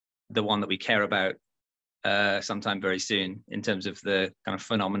the one that we care about sometime very soon in terms of the kind of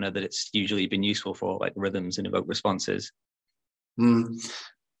phenomena that it's usually been useful for, like rhythms and evoked responses?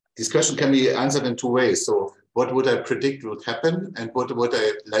 This question can be answered in two ways. So what would I predict would happen, and what would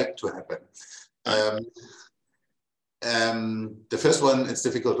I like to happen? The first one is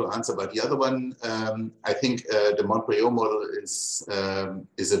difficult to answer, but the other one, I think the Montbriot model is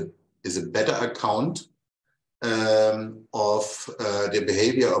a a better account of the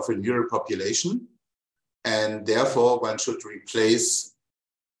behavior of a neural population, and therefore one should replace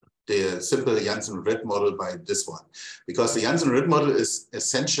the simple Janssen-Red model by this one, because the Janssen-Red model is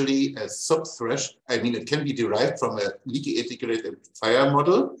essentially a sub-threshold. I mean, it can be derived from a leaky integrated fire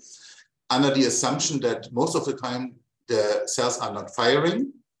model under the assumption that most of the time the cells are not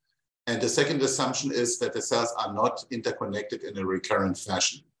firing. And the second assumption is that the cells are not interconnected in a recurrent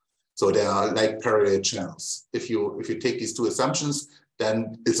fashion. So they are like parallel channels. If you take these two assumptions,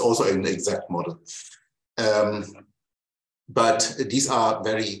 then it's also an exact model. But these are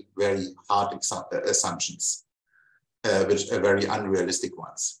very, very hard assumptions, which are very unrealistic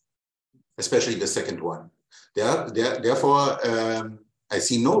ones, especially the second one. Therefore, I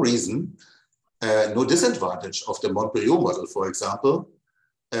see no reason, no disadvantage of the Montpellier model, for example,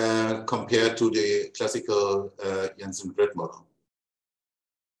 compared to the classical Janssen-Red model.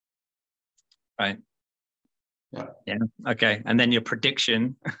 Right. Yeah. Yeah. Okay. And then your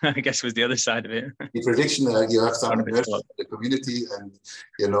prediction, I guess, was the other side of it. The prediction, you have some Knösche in the community, and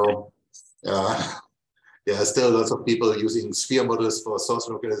you know, there are still lots of people using sphere models for source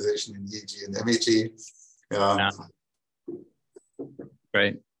localization in EEG and MEG. Yeah.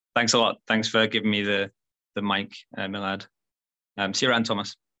 Great. Thanks a lot. Thanks for giving me the mic, Milad. See you around,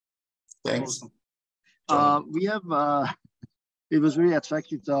 Thomas. Thanks. We have. It was really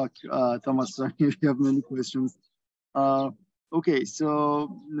attractive talk, Thomas. Sorry, we have many questions. Okay, so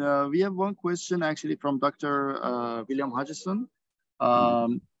we have one question actually from Dr. William Hodgson.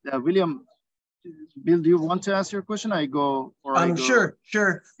 William, Bill, do you want to ask your question? I go, or I go? Sure.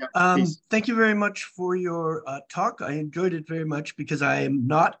 Yeah, thank you very much for your talk. I enjoyed it very much because I am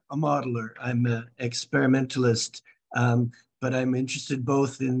not a modeler. I'm an experimentalist, but I'm interested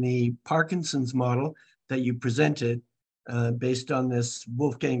both in the Parkinson's model that you presented, based on this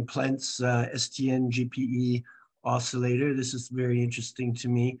Wolfgang Plentz STN-GPE oscillator. This is very interesting to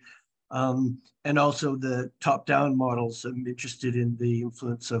me. And also the top-down models. I'm interested in the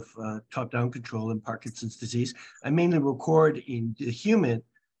influence of top-down control in Parkinson's disease. I mainly record in the human,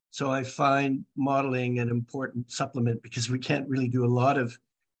 so I find modeling an important supplement because we can't really do a lot of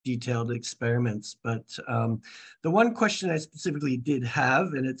detailed experiments. But the one question I specifically did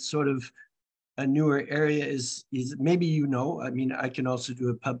have, and it's sort of a newer area, is maybe you know, I mean, I can also do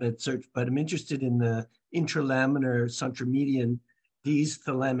a PubMed search, but I'm interested in the intralaminar centromedian, these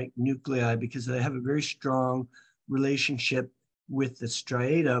thalamic nuclei, because they have a very strong relationship with the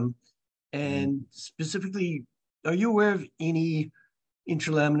striatum. And specifically, are you aware of any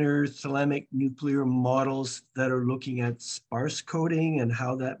intralaminar thalamic nuclear models that are looking at sparse coding and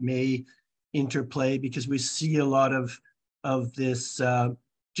how that may interplay? Because we see a lot of this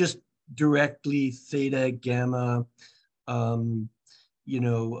just directly theta gamma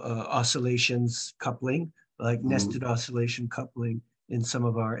oscillations coupling, like nested oscillation coupling in some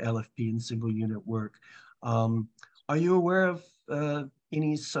of our LFP and single unit work. Are you aware of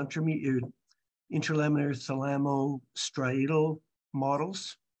any intralaminar thalamo-striatal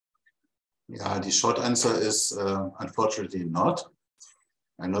models? Yeah, the short answer is unfortunately not.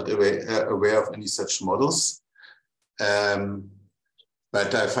 I'm not aware of any such models.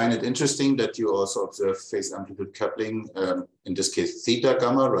 But I find it interesting that you also observe phase amplitude coupling, in this case theta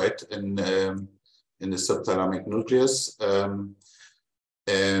gamma, right, in the subthalamic nucleus.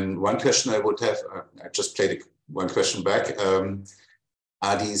 And one question I would have, I just played one question back.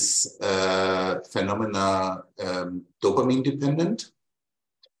 Are these phenomena dopamine dependent?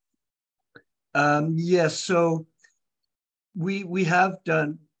 Yes, so we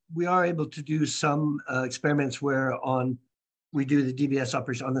are able to do some experiments where we do the DBS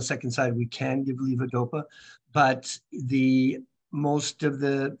operation on the second side, we can give levodopa, but most of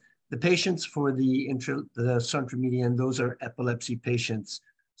the patients for the centromedian, those are epilepsy patients.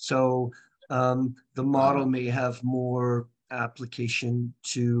 So the model may have more application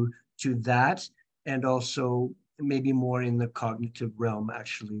to that, and also maybe more in the cognitive realm,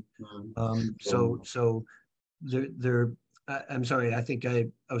 actually. So I'm sorry, I think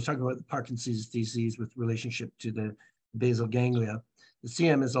I was talking about the Parkinson's disease with relationship to the basal ganglia. The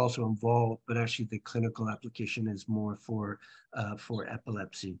CM is also involved, but actually the clinical application is more for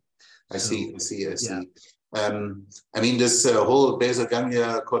epilepsy. I see. Yeah. I mean, this whole basal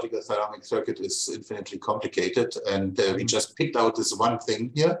ganglia cortical thalamic circuit is infinitely complicated, and we just picked out this one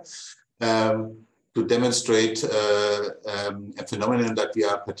thing here to demonstrate a phenomenon that we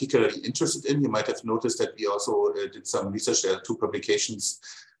are particularly interested in. You might have noticed that we also did some research. There are two publications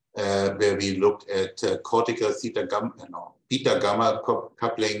where we looked at cortical beta gamma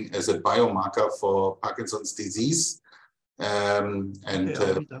coupling as a biomarker for Parkinson's disease.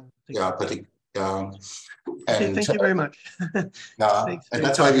 Okay, thank you very much. And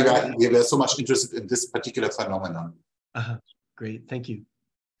that's why we were so much interested in this particular phenomenon. Great, thank you.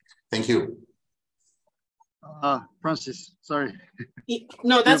 Thank you. Francis, sorry.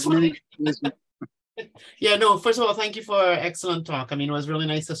 No, that's fine. Yeah, no, first of all, thank you for an excellent talk. I mean, it was really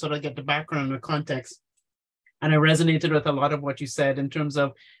nice to sort of get the background and the context. And I resonated with a lot of what you said in terms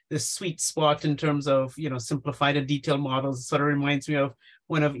of the sweet spot, in terms of, you know, simplified and detailed models. It sort of reminds me of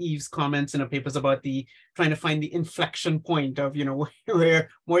one of Eve's comments in her papers about the trying to find the inflection point of, you know, where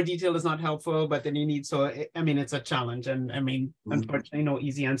more detail is not helpful, but then you need, so, I mean, it's a challenge. And I mean, unfortunately, no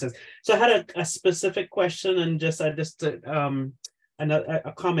easy answers. So I had a specific question and just a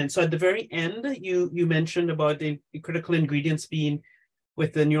comment. So at the very end, you mentioned about the critical ingredients being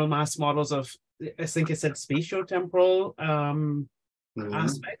with the neural mass models of, I think it said spatiotemporal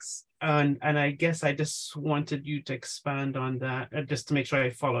aspects. And I guess I just wanted you to expand on that just to make sure I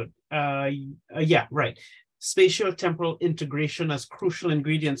followed. Yeah, right. Spatiotemporal integration as crucial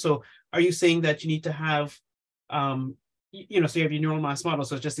ingredient. So are you saying that you need to have, you know, so you have your neural mass model,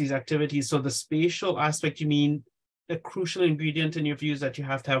 so it's just these activities. So the spatial aspect, you mean a crucial ingredient in your views that you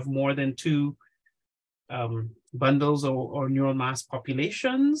have to have more than two bundles or neural mass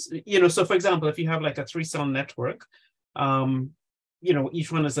populations, you know, so for example, if you have like a 3-cell network, you know,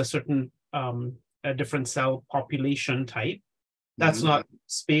 each one is a certain a different cell population type. That's not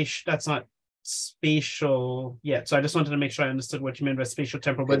spatial yet. So I just wanted to make sure I understood what you meant by spatial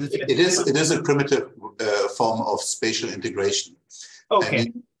temporal. But it is a primitive form of spatial integration.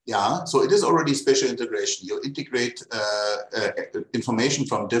 Okay. So it is already spatial integration. You integrate information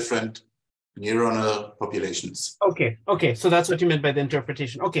from different neuronal populations. Okay, so that's what you meant by the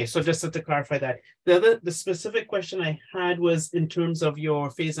interpretation. Okay, so just to clarify that. The specific question I had was in terms of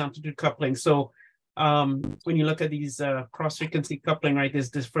your phase amplitude coupling. So when you look at these cross-frequency coupling, right, there's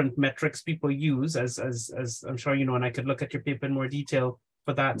different metrics people use, as I'm sure you know, and I could look at your paper in more detail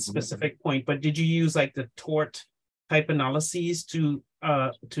for that specific point. But did you use like the tort type analyses to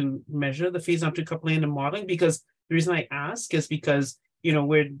measure the phase amplitude coupling in the modeling? Because the reason I ask is because, you know,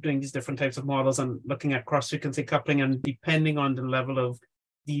 we're doing these different types of models and looking at cross-frequency coupling, and depending on the level of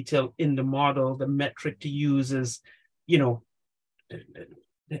detail in the model, the metric to use is, you know,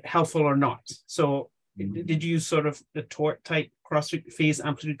 helpful or not. So did you use sort of the tort type cross-phase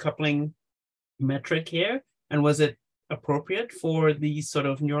amplitude coupling metric here? And was it appropriate for these sort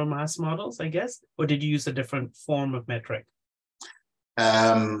of neural mass models, I guess? Or did you use a different form of metric?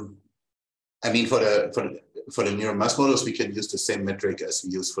 I mean, for the neural mass models, we can use the same metric as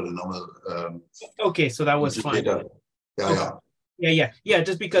we use for the normal. Okay, so that was fine. Yeah.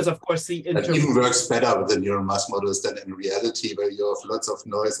 Just because, of course, it even works better with the neural mass models than in reality, where you have lots of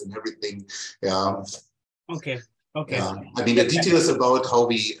noise and everything. Yeah. Okay. Yeah. I mean, the details about how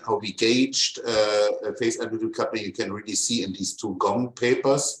we gauged phase amplitude coupling, you can really see in these two Gong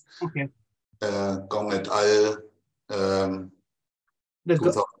papers. Okay. Gong et al.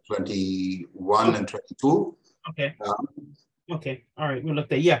 2021 and 22. Okay. Okay. All right. We'll look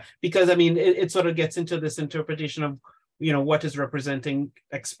there. Yeah, because I mean, it sort of gets into this interpretation of, you know, what is representing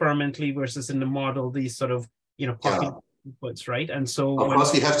experimentally versus in the model, these sort of, you know, inputs, right? And so of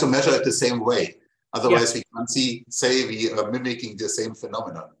course we have to measure it the same way. Otherwise we can't say we are mimicking the same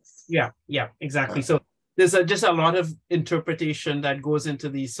phenomenon. Yeah, exactly. So there's just a lot of interpretation that goes into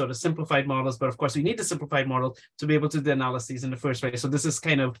these sort of simplified models, but of course we need the simplified model to be able to do the analyses in the first place. So this is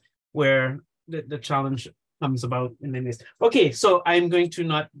kind of where the challenge comes about in this. Okay, so I'm going to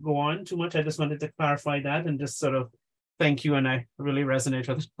not go on too much. I just wanted to clarify that and just sort of thank you. And I really resonate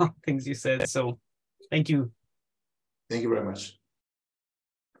with a lot of things you said. So thank you. Thank you very much.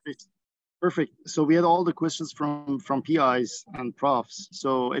 Perfect. So we had all the questions from PIs and profs.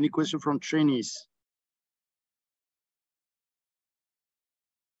 So any question from trainees?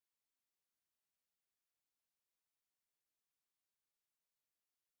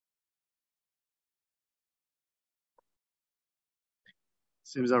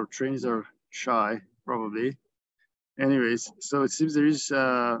 Seems our trainees are shy, probably. Anyways, so it seems there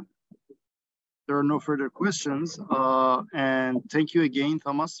are no further questions. And thank you again,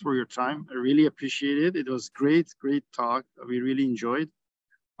 Thomas, for your time. I really appreciate it. It was great talk. We really enjoyed.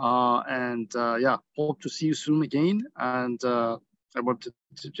 Yeah, hope to see you soon again. And I wanted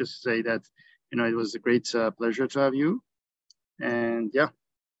to just say that, you know, it was a great pleasure to have you. And yeah,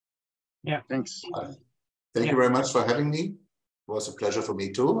 thanks. Thank you very much for having me. It was a pleasure for me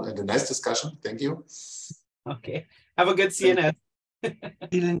too, and a nice discussion. Thank you. Okay. Have a good CNS.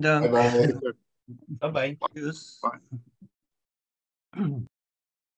 Vielen Dank. Bye-bye. Bye-bye. Bye.